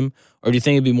without him? Or do you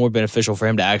think it'd be more beneficial for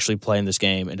him to actually play in this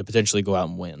game and to potentially go out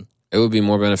and win? It would be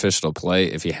more beneficial to play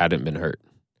if he hadn't been hurt.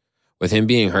 With him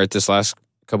being hurt this last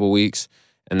couple of weeks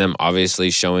and them obviously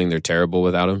showing they're terrible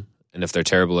without him, and if they're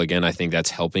terrible again, I think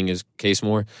that's helping his case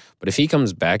more. But if he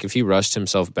comes back, if he rushed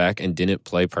himself back and didn't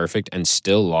play perfect and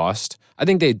still lost, I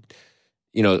think they'd,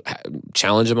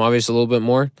 challenge him obviously a little bit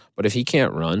more. But if he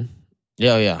can't run,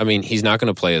 I mean, he's not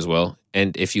going to play as well.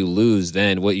 And if you lose,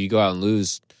 then you go out and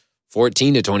lose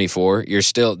 14-24, you're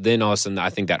still, then all of a sudden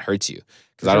I think that hurts you.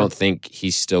 because I don't think he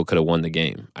still could have won the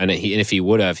game. And if he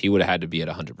would have had to be at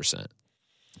 100%.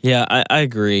 Yeah, I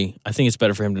agree. I think it's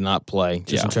better for him to not play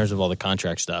just in terms of all the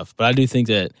contract stuff. But I do think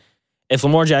that if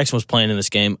Lamar Jackson was playing in this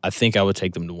game, I think I would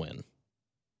take them to win.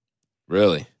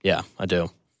 Really? Yeah, I do.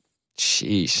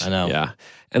 Sheesh. I know. Yeah.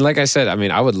 And like I said, I mean,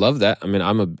 I would love that. I mean,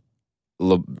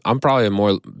 I'm probably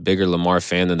a bigger Lamar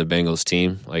fan than the Bengals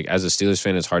team. Like, as a Steelers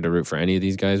fan, it's hard to root for any of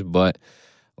these guys. But,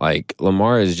 like,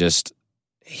 Lamar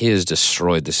he has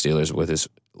destroyed the Steelers with his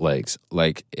legs.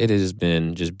 Like, it has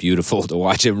been just beautiful to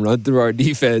watch him run through our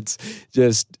defense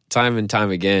just time and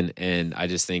time again. And I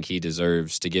just think he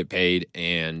deserves to get paid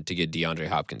and to get DeAndre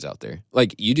Hopkins out there.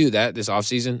 Like, you do that this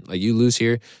offseason. Like, you lose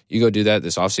here, you go do that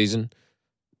this offseason.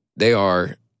 They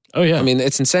are... Oh, yeah. I mean,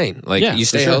 it's insane. Like, you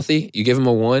stay healthy, you give him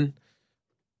a 1.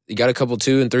 You got a couple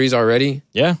 2 and 3s already.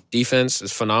 Yeah. Defense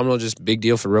is phenomenal. Just big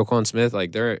deal for Roquan Smith.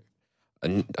 Like, they're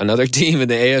another team in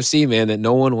the AFC, man, that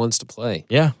no one wants to play.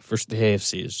 Yeah. First, the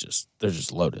AFC is they're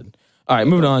just loaded. All right,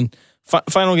 moving on.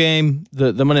 Final game,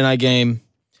 the Monday night game.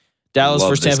 Dallas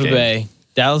versus Tampa Bay.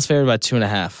 Dallas favored by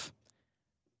 2.5.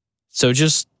 So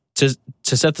just to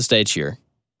set the stage here,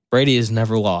 Brady has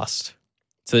never lost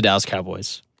to the Dallas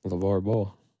Cowboys. LeVar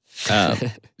Ball.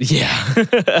 Yeah.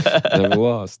 Never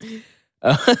lost.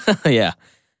 Yeah.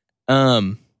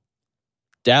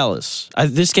 Dallas.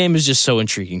 This game is just so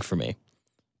intriguing for me.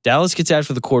 Dallas gets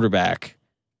after the quarterback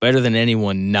better than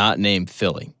anyone not named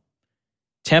Philly.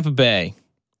 Tampa Bay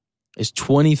is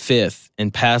 25th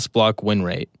in pass block win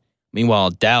rate.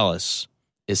 Meanwhile, Dallas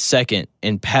is second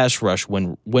in pass rush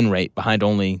win rate behind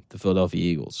only the Philadelphia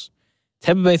Eagles.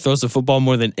 Tampa Bay throws the football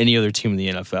more than any other team in the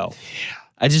NFL. Yeah.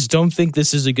 I just don't think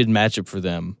this is a good matchup for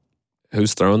them.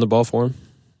 Who's throwing the ball for him?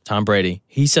 Tom Brady.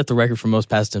 He set the record for most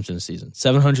pass attempts in the season.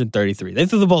 733. They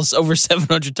threw the ball over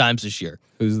 700 times this year.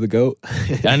 Who's the GOAT?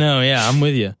 I know, yeah, I'm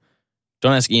with you.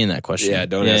 Don't ask Ian that question. Yeah,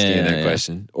 don't ask Ian that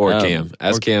question. Or Cam.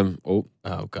 Ask Cam. Oh,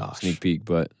 gosh. Sneak peek,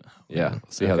 but yeah,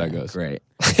 see how that goes. Great.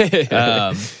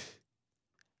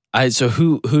 So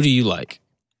who do you like?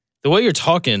 The way you're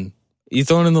talking, you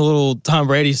throwing in the little Tom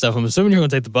Brady stuff, I'm assuming you're going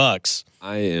to take the Bucs.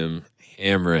 I am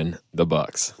hammering the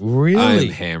Bucs. Really? I'm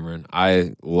hammering.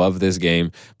 I love this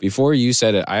game. Before you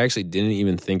said it, I actually didn't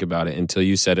even think about it until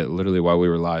you said it literally while we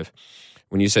were live.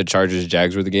 When you said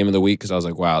Chargers-Jags were the game of the week, because I was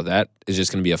like, wow, that is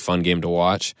just going to be a fun game to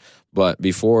watch. But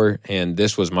beforehand,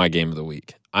 this was my game of the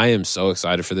week. I am so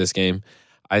excited for this game.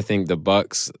 I think the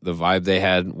Bucs, the vibe they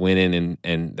had winning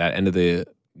and that end of the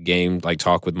game, like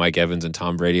talk with Mike Evans and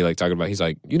Tom Brady, like talking about, he's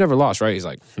like, you never lost, right? He's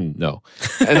like, no.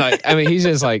 And like, I mean, he's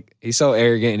just like, he's so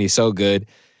arrogant and he's so good.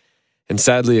 And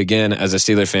sadly, again, as a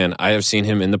Steeler fan, I have seen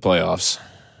him in the playoffs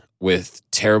with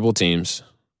terrible teams,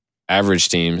 average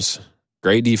teams,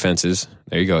 great defenses.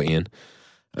 There you go, Ian.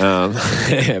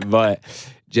 But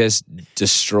just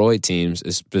destroy teams,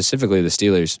 specifically the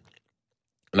Steelers.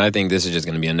 And I think this is just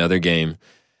going to be another game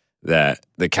that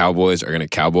the Cowboys are going to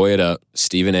cowboy it up.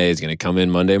 Stephen A. is going to come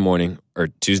in Monday morning or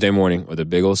Tuesday morning with a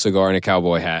big old cigar and a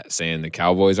cowboy hat saying the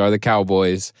Cowboys are the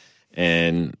Cowboys.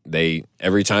 And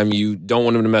every time you don't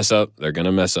want them to mess up, they're going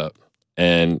to mess up.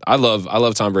 And I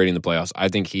love Tom Brady in the playoffs. I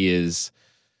think he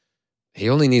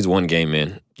only needs one game,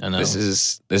 man. I know. This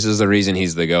is the reason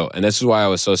he's the GOAT. And this is why I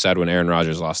was so sad when Aaron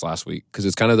Rodgers lost last week. Because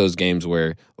it's kind of those games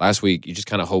where last week you just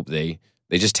kind of hope they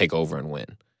just take over and win.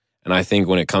 And I think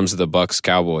when it comes to the Bucs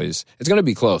Cowboys, it's going to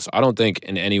be close. I don't think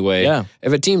in any way. Yeah.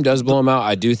 If a team does blow them out,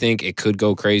 I do think it could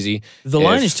go crazy. The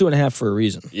line is 2.5 for a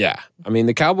reason. Yeah. I mean,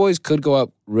 the Cowboys could go up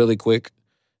really quick.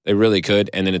 They really could.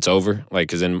 And then it's over. Like,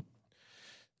 because then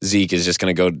Zeke is just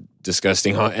going to go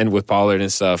disgusting and with Pollard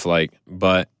and stuff. Like,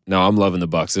 but no, I'm loving the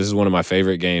Bucs. This is one of my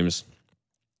favorite games,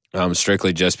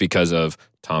 strictly just because of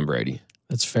Tom Brady.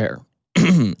 That's fair.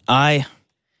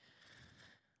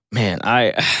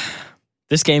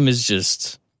 This game is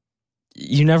just,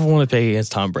 you never want to play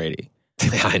against Tom Brady.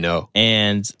 I know.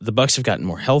 And the Bucs have gotten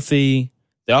more healthy.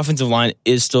 The offensive line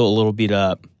is still a little beat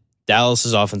up.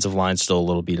 Dallas's offensive line is still a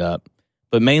little beat up.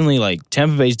 But mainly, like,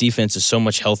 Tampa Bay's defense is so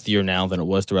much healthier now than it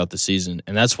was throughout the season.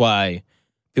 And that's why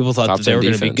people thought that they were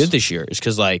going to be good this year. It's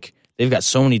because, like, they've got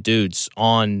so many dudes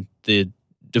on the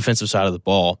defensive side of the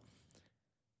ball.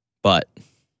 But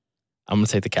I'm going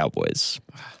to take the Cowboys.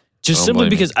 Just simply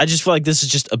because I just feel like this is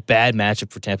just a bad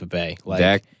matchup for Tampa Bay. Like,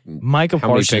 Dak, Micah Parsons.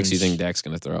 How many picks do you think Dak's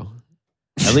going to throw?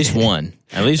 At least one.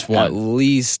 At least one. At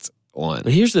least one.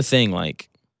 But here's the thing, like,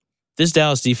 this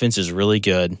Dallas defense is really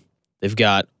good. They've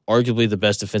got arguably the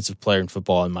best defensive player in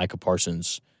football in Micah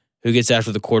Parsons, who gets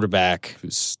after the quarterback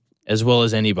as well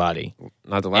as anybody.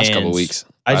 Not the last couple of weeks.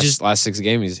 Last 6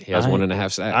 games, he has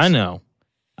 1.5 sacks.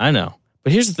 I know.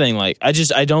 But here's the thing, like, I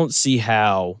don't see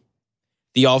how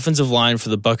the offensive line for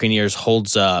the Buccaneers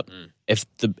holds up if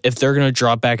they're going to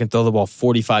drop back and throw the ball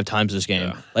 45 times this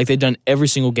game, like they've done every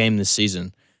single game this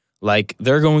season. Like,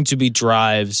 there are going to be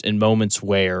drives and moments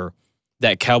where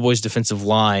that Cowboys defensive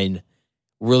line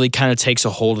really kind of takes a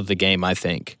hold of the game, I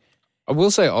think. I will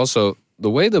say also, the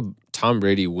way the Tom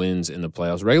Brady wins in the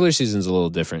playoffs, regular season's a little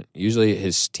different. Usually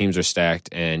his teams are stacked,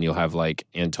 and you'll have like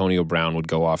Antonio Brown would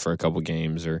go off for a couple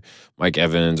games, or Mike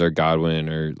Evans or Godwin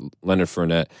or Leonard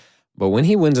Fournette. But when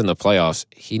he wins in the playoffs,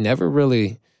 he never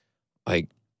really like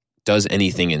does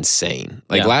anything insane.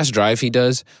 Like last drive he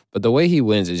does, but the way he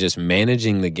wins is just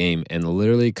managing the game and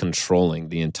literally controlling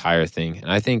the entire thing.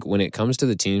 And I think when it comes to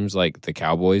the teams like the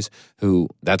Cowboys, who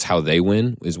that's how they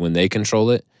win, is when they control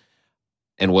it.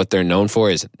 And what they're known for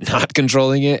is not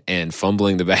controlling it and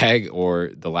fumbling the bag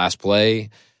or the last play,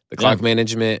 the clock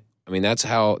management. I mean, that's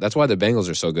why the Bengals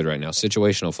are so good right now.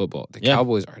 Situational football. The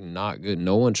Cowboys are not good.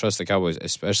 No one trusts the Cowboys,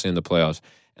 especially in the playoffs.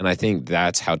 And I think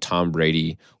that's how Tom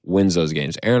Brady wins those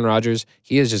games. Aaron Rodgers,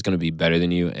 he is just going to be better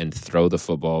than you and throw the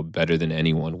football better than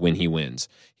anyone when he wins.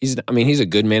 He's a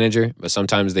good manager, but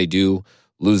sometimes they do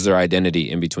lose their identity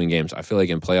in between games. I feel like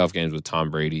in playoff games with Tom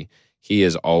Brady, he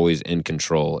is always in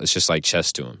control. It's just like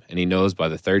chess to him. And he knows by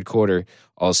the third quarter,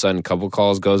 all of a sudden, a couple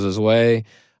calls goes his way,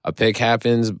 a pick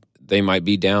happens, they might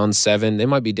be down 7, they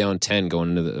might be down 10 going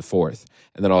into the fourth.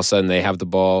 And then all of a sudden they have the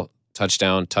ball,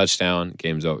 touchdown,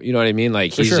 game's over. You know what I mean?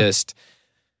 Like, that's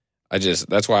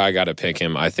why I got to pick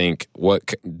him. I think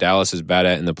what Dallas is bad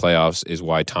at in the playoffs is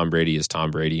why Tom Brady is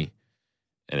Tom Brady.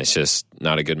 And it's just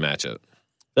not a good matchup.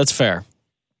 That's fair.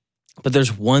 But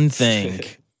there's one thing,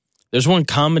 there's one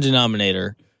common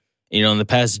denominator, in the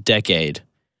past decade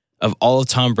of all of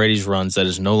Tom Brady's runs that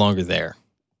is no longer there.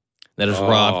 That is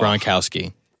Rob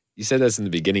Gronkowski. You said this in the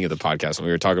beginning of the podcast when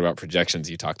we were talking about projections.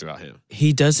 You talked about him.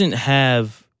 He doesn't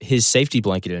have his safety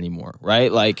blanket anymore,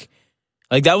 right? Like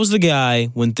that was the guy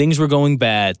when things were going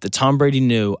bad that Tom Brady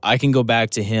knew I can go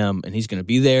back to him and he's going to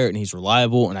be there and he's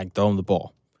reliable and I can throw him the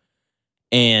ball.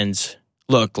 And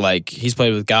look, like he's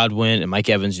played with Godwin and Mike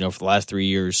Evans, for the last 3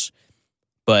 years,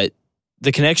 but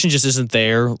the connection just isn't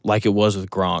there like it was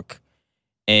with Gronk.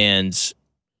 And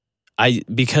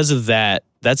because of that,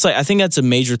 I think that's a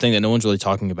major thing that no one's really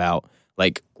talking about.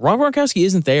 Like, Rob Gronkowski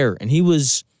isn't there, and he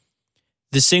was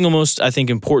the single most, I think,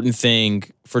 important thing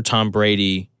for Tom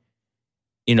Brady,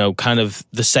 kind of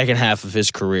the second half of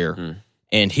his career.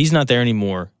 And he's not there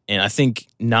anymore. And I think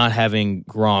not having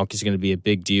Gronk is going to be a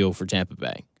big deal for Tampa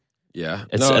Bay. Yeah.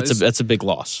 That's a big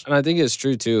loss. And I think it's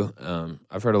true, too.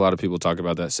 I've heard a lot of people talk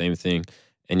about that same thing.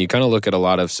 And you kind of look at a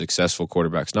lot of successful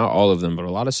quarterbacks, not all of them, but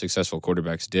a lot of successful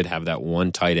quarterbacks did have that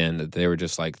one tight end that they were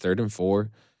just like 3rd and 4.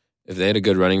 If they had a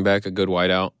good running back, a good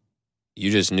wideout, you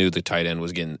just knew the tight end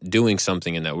was doing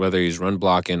something in that, whether he's run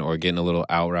blocking or getting a little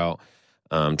out route.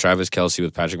 Travis Kelce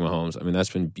with Patrick Mahomes. I mean, that's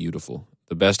been beautiful.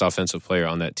 The best offensive player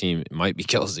on that team might be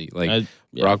Kelce.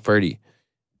 Brock Purdy.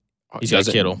 He's got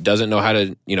Kittle. Doesn't know how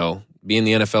to, be in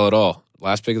the NFL at all.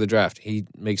 Last pick of the draft. He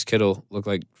makes Kittle look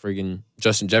like friggin'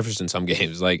 Justin Jefferson some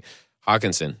games. Like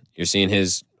Hawkinson, you're seeing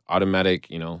his automatic,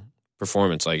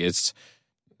 performance. Like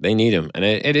they need him, and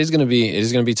it is going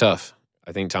to be tough.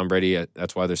 I think Tom Brady.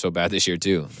 That's why they're so bad this year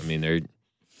too. I mean,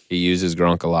 he uses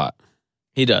Gronk a lot.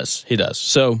 He does.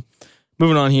 So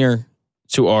moving on here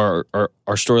to our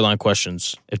storyline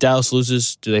questions. If Dallas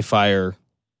loses, do they fire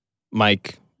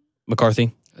Mike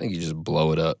McCarthy? I think you just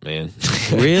blow it up, man.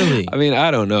 Really? I mean,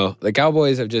 I don't know. The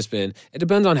Cowboys have just been, it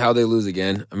depends on how they lose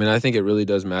again. I mean, I think it really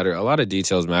does matter. A lot of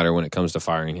details matter when it comes to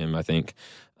firing him, I think.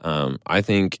 I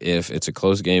think if it's a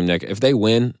close game, if they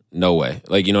win, no way.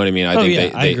 Like, you know what I mean? I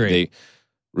think I agree. They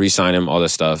re-sign him, all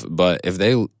this stuff. But if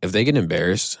they get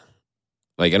embarrassed,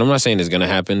 like, and I'm not saying it's going to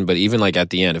happen, but even like at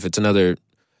the end, if it's another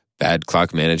bad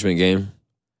clock management game,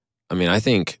 I mean, I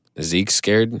think Zeke's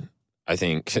scared. I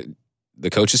think the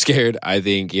coach is scared. I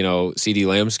think, CeeDee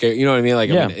Lamb's scared. You know what I mean?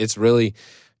 Like, I mean, it's really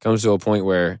comes to a point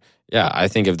where, I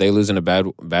think if they lose in a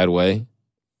bad way,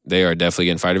 they are definitely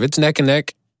getting fired. If it's neck and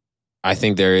neck, I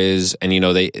think there is, and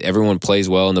everyone plays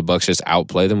well, and the Bucs just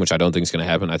outplay them, which I don't think is going to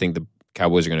happen. I think the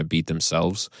Cowboys are going to beat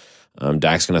themselves.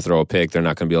 Dak's going to throw a pick. They're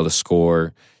not going to be able to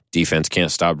score. Defense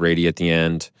can't stop Brady at the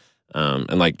end,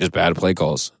 and like just bad play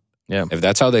calls. Yeah, if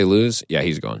that's how they lose,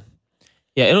 he's gone.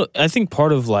 Yeah, I think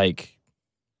part of like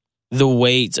the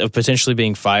weight of potentially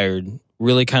being fired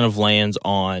really kind of lands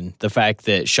on the fact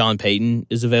that Sean Payton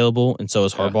is available and so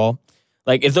is Harbaugh.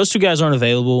 Like, if those two guys aren't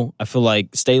available, I feel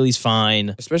like Staley's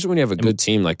fine. Especially when you have a good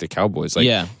team like the Cowboys.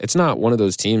 Like, it's not one of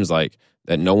those teams like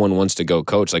that no one wants to go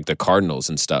coach, like the Cardinals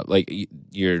and stuff. Like,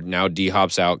 you're now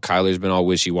D-Hop's out, Kyler's been all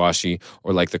wishy-washy,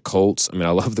 or like the Colts. I mean,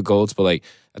 I love the Colts, but like,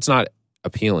 that's not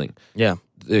appealing. Yeah.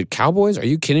 the Cowboys, are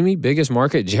you kidding me? Biggest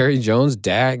market, Jerry Jones,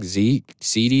 Dak, Zeke,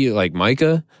 CeeDee, like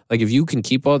Micah. Like, if you can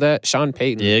keep all that, Sean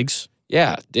Payton. Diggs.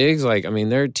 Yeah, Diggs. Like, I mean,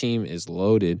 their team is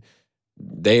loaded.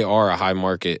 They are a high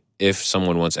market if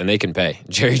someone wants, and they can pay.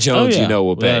 Jerry Jones,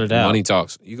 will pay. Without a doubt. Money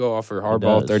talks. You go offer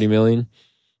Harbaugh $30 million,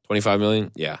 $25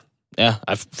 million. Yeah. Yeah,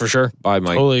 for sure. Bye,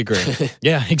 Mike. Totally agree.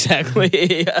 Yeah, exactly.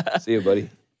 See you, buddy.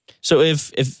 So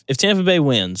if Tampa Bay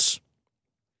wins,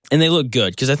 and they look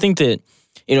good, because I think that,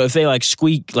 if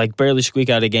they barely squeak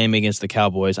out a game against the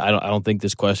Cowboys, I don't think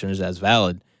this question is as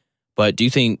valid. But do you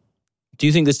think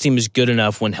this team is good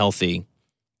enough when healthy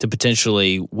to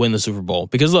potentially win the Super Bowl?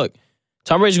 Because look,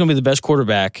 Tom Brady's going to be the best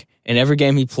quarterback in every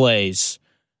game he plays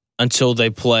until they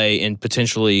play in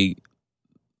potentially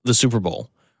the Super Bowl,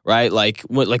 right? Like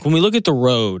when we look at the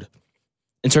road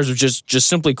in terms of just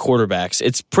simply quarterbacks,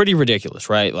 it's pretty ridiculous,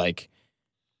 right? Like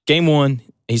game 1,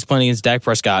 he's playing against Dak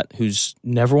Prescott, who's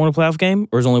never won a playoff game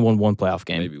or has only won one playoff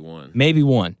game. Maybe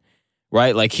one,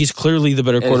 right? Like he's clearly the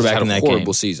better quarterback in that game.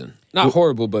 Horrible season. Not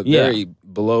horrible, but very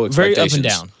below expectations. Very up and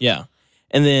down, yeah.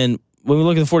 And then when we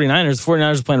look at the 49ers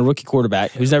are playing a rookie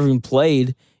quarterback who's never even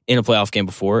played in a playoff game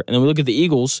before. And then we look at the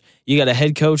Eagles, you got a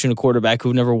head coach and a quarterback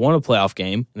who've never won a playoff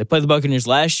game. And they played the Buccaneers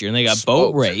last year, and they got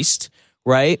boat raced,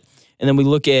 right? And then we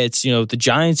look at, the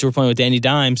Giants who are playing with Danny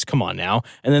Dimes. Come on now.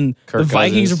 And then the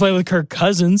Vikings are playing with Kirk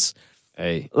Cousins.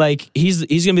 Hey. Like, he's going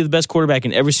to be the best quarterback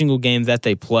in every single game that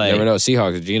they play. You never know.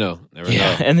 Seahawks, Geno. Never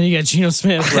know. And then you got Geno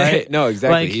Smith, right? No,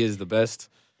 exactly. He is the best.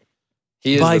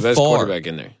 He is the best quarterback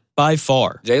in there. By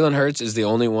far. Jalen Hurts is the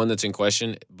only one that's in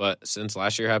question, but since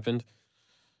last year happened,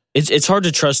 it's hard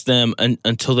to trust them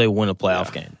until they win a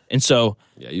playoff game. And so,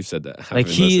 yeah, you've said that. Like,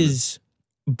 he is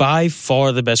by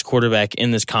far the best quarterback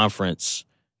in this conference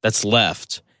that's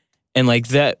left. And like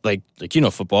that, like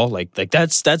football, like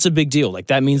that's a big deal. Like,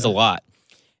 that means a lot.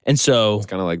 And so it's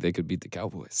kind of like they could beat the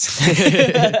Cowboys.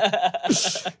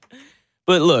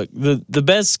 But look, the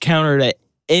best counter to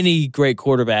any great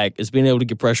quarterback is being able to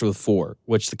get pressure with 4,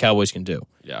 which the Cowboys can do.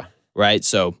 Yeah. Right?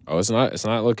 So it's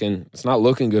not looking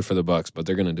good for the Bucs, but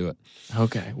they're going to do it.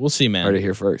 Okay. We'll see, man. Heard it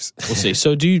here first. We'll see. So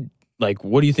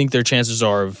what do you think their chances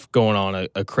are of going on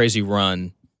a crazy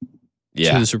run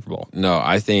to the Super Bowl? No,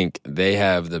 I think they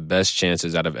have the best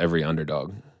chances out of every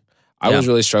underdog. I was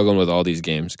really struggling with all these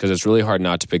games because it's really hard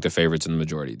not to pick the favorites in the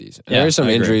majority of these. And there are some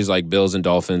injuries like Bills and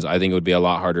Dolphins. I think it would be a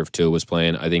lot harder if Tua was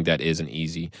playing. I think that is an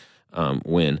easy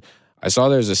win. I saw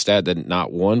there's a stat that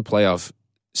not one playoff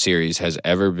series has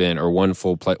ever been, or one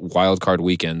full wild card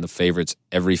weekend,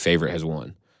 every favorite has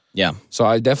won. Yeah. So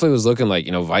I definitely was looking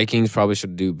like, Vikings probably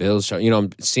should do, Bills. I'm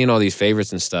seeing all these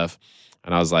favorites and stuff,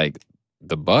 and I was like,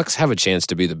 the Bucs have a chance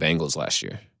to be the Bengals last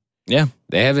year. Yeah.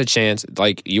 They have a chance.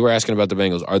 Like you were asking about the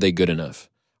Bengals, are they good enough?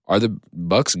 Are the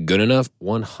Bucs good enough?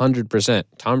 100%.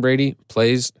 Tom Brady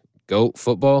plays GOAT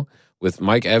football with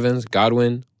Mike Evans,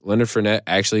 Godwin, Leonard Fournette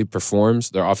actually performs.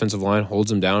 Their offensive line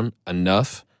holds them down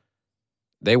enough.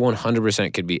 They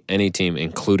 100% could beat any team,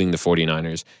 including the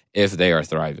 49ers, if they are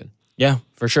thriving. Yeah,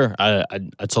 for sure. I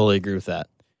totally agree with that.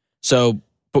 So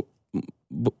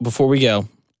before we go,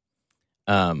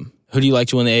 who do you like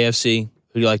to win the AFC?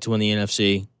 Who do you like to win the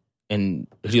NFC? And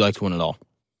who do you like to win it all?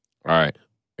 All right.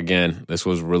 Again, this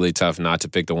was really tough not to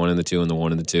pick the 1 and the 2 and the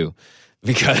 1 and the 2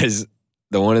 because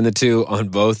the 1 and the 2 on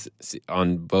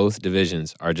both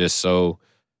divisions are just so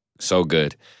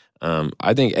good.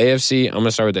 I think AFC, I'm going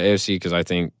to start with the AFC because I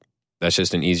think that's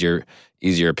just an easier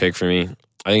pick for me.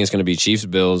 I think it's going to be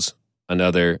Chiefs-Bills,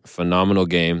 another phenomenal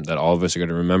game that all of us are going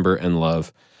to remember and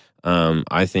love.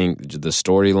 I think the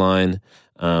storyline,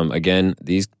 again,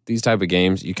 these type of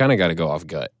games, you kind of got to go off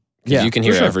gut. Yeah, you can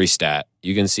hear every stat.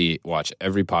 You can watch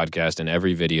every podcast and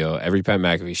every video, every Pat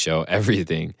McAfee show,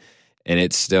 everything, and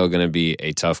it's still going to be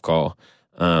a tough call.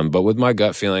 But with my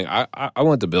gut feeling, I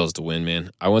want the Bills to win,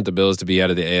 man. I want the Bills to be out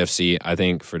of the AFC. I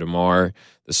think for DeMar,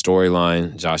 the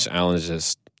storyline, Josh Allen is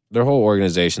just, their whole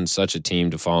organization, such a team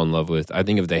to fall in love with. I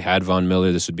think if they had Von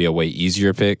Miller, this would be a way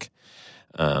easier pick.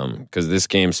 Because this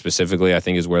game specifically, I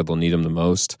think, is where they'll need him the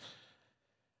most.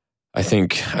 I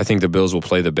think the Bills will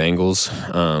play the Bengals,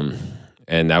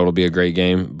 and that will be a great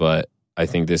game. But I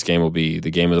think this game will be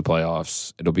the game of the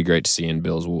playoffs. It'll be great to see, and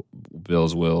Bills will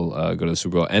go to the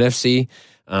Super Bowl. NFC,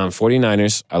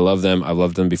 49ers, I love them. I've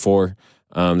loved them before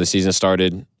the season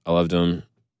started. I loved them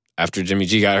after Jimmy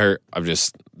G got hurt.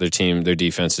 Their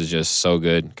defense is just so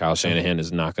good. Kyle Shanahan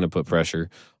is not going to put pressure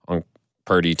on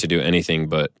Purdy to do anything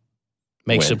but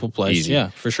make simple plays. Easy. Yeah,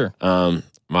 for sure.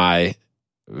 My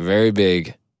very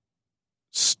big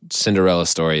Cinderella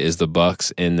story is the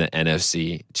Bucs in the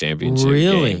NFC Championship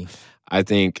game. I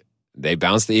think they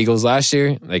bounced the Eagles last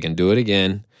year. They can do it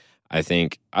again. I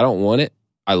don't want it.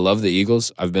 I love the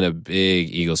Eagles. I've been a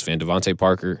big Eagles fan. Devontae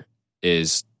Parker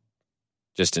is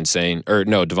just insane. Or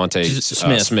no, Devontae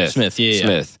Smith.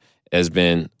 Smith has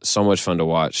been so much fun to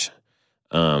watch.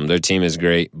 Their team is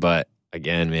great, but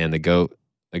again, man, the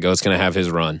GOAT's going to have his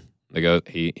run. The GOAT,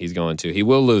 he's going to. He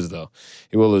will lose, though.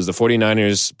 He will lose. The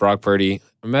 49ers, Brock Purdy.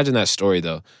 Imagine that story,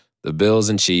 though. The Bills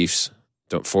and Chiefs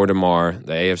for DeMar,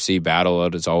 the AFC battle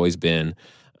that it's always been.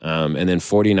 And then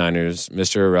 49ers,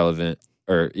 Mr.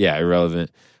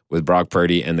 Irrelevant with Brock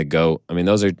Purdy and the GOAT. I mean,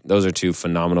 those are two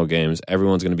phenomenal games.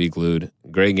 Everyone's going to be glued.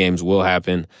 Great games will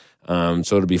happen. So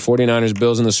it'll be 49ers,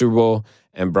 Bills in the Super Bowl,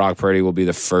 and Brock Purdy will be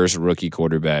the first rookie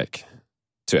quarterback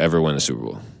to ever win a Super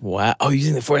Bowl. Wow. Oh, you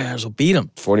think the 49ers will beat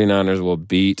them? 49ers will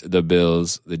beat the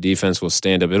Bills. The defense will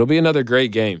stand up. It'll be another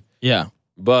great game. Yeah.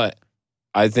 But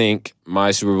I think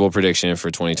my Super Bowl prediction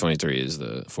for 2023 is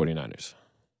the 49ers.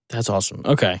 That's awesome.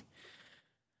 Okay.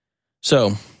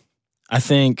 So I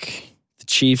think the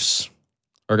Chiefs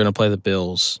are going to play the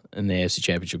Bills in the AFC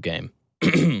Championship game.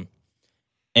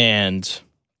 And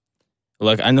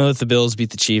look, I know that the Bills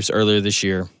beat the Chiefs earlier this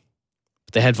year,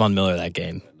 but they had Von Miller that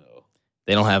game.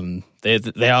 They don't have him.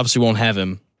 They obviously won't have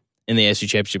him in the AFC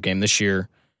Championship game this year.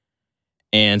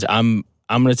 And I'm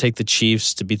going to take the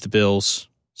Chiefs to beat the Bills.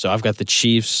 So I've got the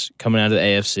Chiefs coming out of the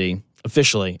AFC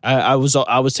officially. I was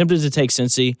tempted to take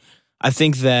Cincy. I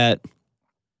think that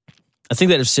if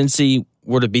Cincy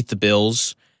were to beat the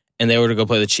Bills and they were to go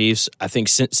play the Chiefs, I think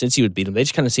Cincy would beat them. They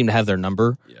just kind of seem to have their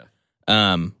number.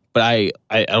 Yeah. But I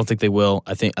don't think they will.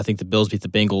 I think the Bills beat the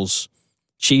Bengals.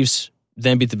 Chiefs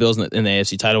then beat the Bills in the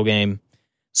AFC title game.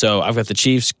 So I've got the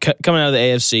Chiefs coming out of the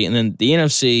AFC, and then the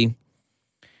NFC.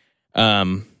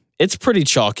 It's pretty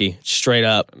chalky, straight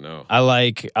up. No. I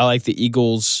like the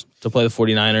Eagles to play the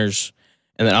 49ers,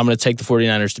 and then I'm going to take the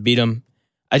 49ers to beat them.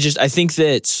 I think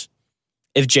that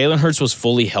if Jalen Hurts was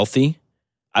fully healthy,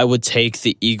 I would take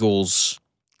the Eagles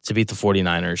to beat the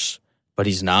 49ers, but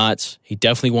he's not. He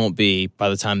definitely won't be by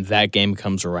the time that game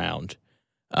comes around.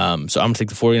 So I'm going to take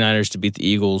the 49ers to beat the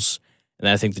Eagles, and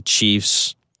then I think the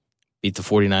Chiefs beat the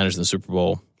 49ers in the Super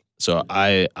Bowl. So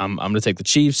I'm going to take the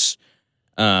Chiefs.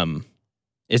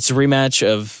 It's a rematch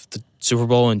of the Super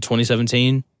Bowl in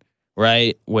 2017,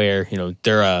 right? Where,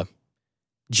 they're a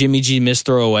Jimmy G missed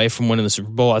throw away from winning the Super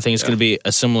Bowl. I think it's going to be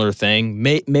a similar thing.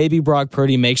 Maybe Brock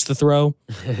Purdy makes the throw.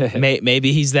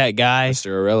 Maybe he's that guy. Mr.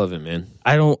 Irrelevant, man.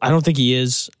 I don't think he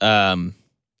is. Even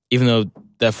though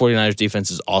that 49ers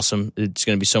defense is awesome, it's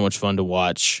going to be so much fun to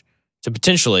watch, to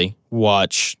potentially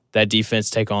watch that defense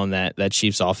take on that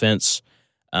Chiefs offense.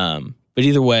 But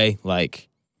either way, like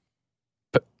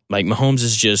Mahomes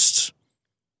is just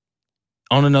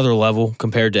on another level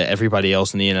compared to everybody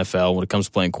else in the NFL when it comes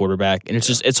to playing quarterback. And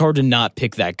it's hard to not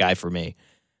pick that guy for me.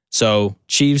 So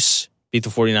Chiefs beat the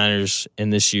 49ers in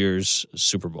this year's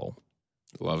Super Bowl.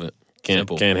 Love it. Can't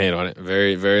hate on it.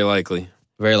 Very, very likely.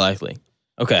 Very likely.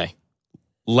 Okay.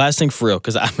 Last thing for real,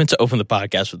 because I meant to open the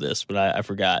podcast with this, but I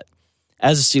forgot.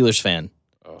 As a Steelers fan,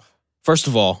 first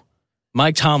of all,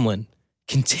 Mike Tomlin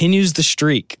continues the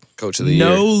streak. Coach of the year.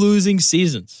 No losing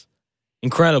seasons.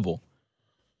 Incredible.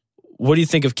 What do you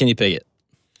think of Kenny Pickett?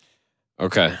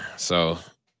 Okay, so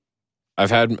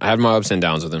I've had my ups and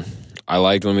downs with him. I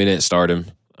liked when we didn't start him.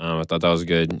 I thought that was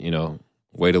good.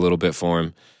 Wait a little bit for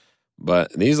him.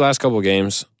 But these last couple of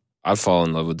games, I've fallen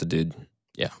in love with the dude.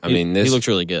 Yeah, he looks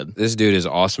really good. This dude is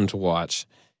awesome to watch.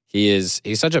 He's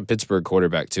such a Pittsburgh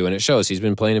quarterback too, and it shows. He's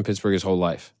been playing in Pittsburgh his whole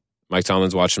life. Mike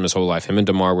Tomlin's watched him his whole life. Him and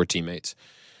DeMar were teammates.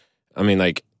 I mean,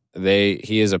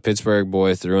 he is a Pittsburgh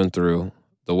boy through and through.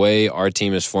 The way our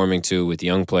team is forming too, with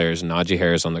young players, Najee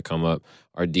Harris on the come up,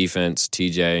 our defense,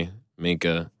 TJ,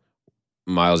 Minka,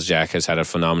 Miles Jack has had a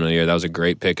phenomenal year. That was a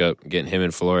great pickup, getting him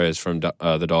and Flores from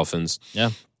the Dolphins.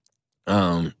 Yeah.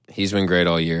 He's been great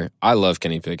all year. I love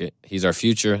Kenny Pickett. He's our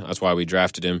future. That's why we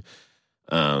drafted him.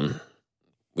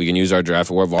 We can use our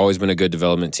draft. We've always been a good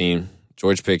development team.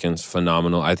 George Pickens,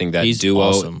 phenomenal. I think that he's duo,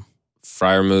 awesome.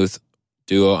 Freiermuth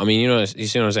duo. I mean, you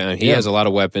see what I'm saying? He has a lot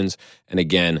of weapons. And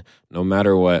again, no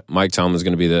matter what, Mike Tomlin's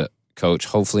going to be the coach,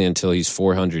 hopefully until he's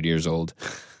 400 years old.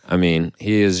 I mean,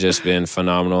 he has just been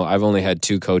phenomenal. I've only had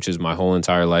 2 coaches my whole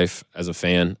entire life as a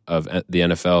fan of the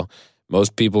NFL.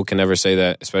 Most people can never say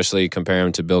that, especially compare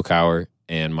him to Bill Cowher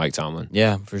and Mike Tomlin.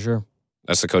 Yeah, for sure.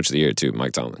 That's the coach of the year too,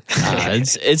 Mike Tomlin.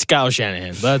 It's Kyle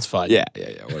Shanahan, but that's fine. Yeah,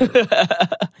 whatever.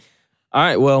 All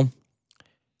right, well,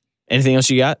 anything else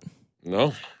you got?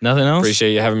 No. Nothing else?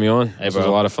 Appreciate you having me on. It was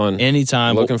a lot of fun.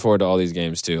 Anytime. I'm looking forward to all these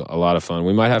games too. A lot of fun.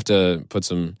 We might have to put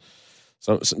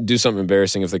do something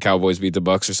embarrassing if the Cowboys beat the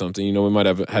Bucs or something. We might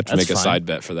have to make a side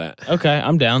bet for that. Okay,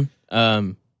 I'm down.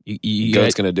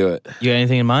 Goat's going to do it. You got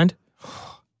anything in mind?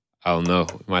 I don't know.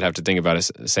 Might have to think about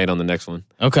it. Say it on the next one.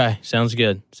 Okay, sounds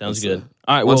good. Sounds good.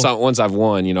 All right. Once I've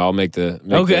won, I'll make the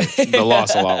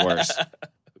loss a lot worse.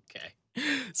 Okay,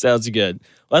 sounds good.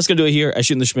 Well, that's gonna do it here at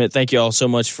Shooting the Schmidt. Thank you all so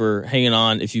much for hanging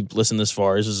on. If you've listened this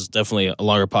far, this is definitely a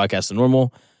longer podcast than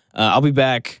normal. I'll be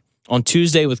back on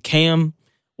Tuesday with Cam.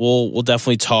 We'll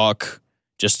definitely talk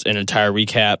just an entire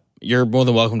recap. You're more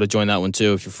than welcome to join that one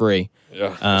too if you're free.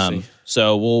 Yeah.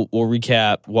 So we'll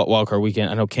recap what wildcard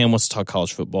weekend. I know Cam wants to talk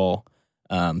college football.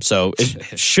 So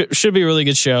it should be a really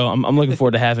good show. I'm looking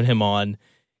forward to having him on.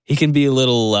 He can be a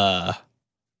little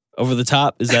over the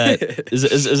top. Is that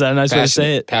a nice way to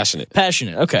say it? Passionate.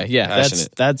 Okay, yeah.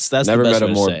 Passionate. That's never the best met a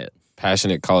way more to say it.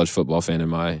 passionate college football fan in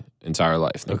my entire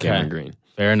life than Cameron Green.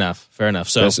 Fair enough.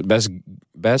 So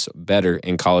Best better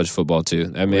in college football too.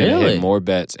 That man hit more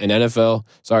bets in NFL.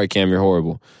 Sorry, Cam, you're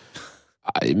horrible.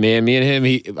 Me and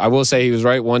him. I will say he was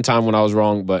right one time when I was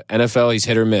wrong. But NFL, he's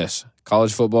hit or miss.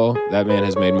 College football, that man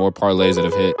has made more parlays that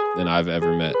have hit than I've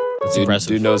ever met. That's impressive.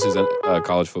 Dude knows his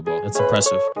college football. That's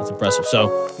impressive.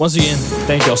 So once again,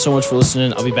 thank you all so much for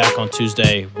listening. I'll be back on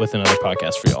Tuesday with another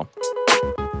podcast for y'all.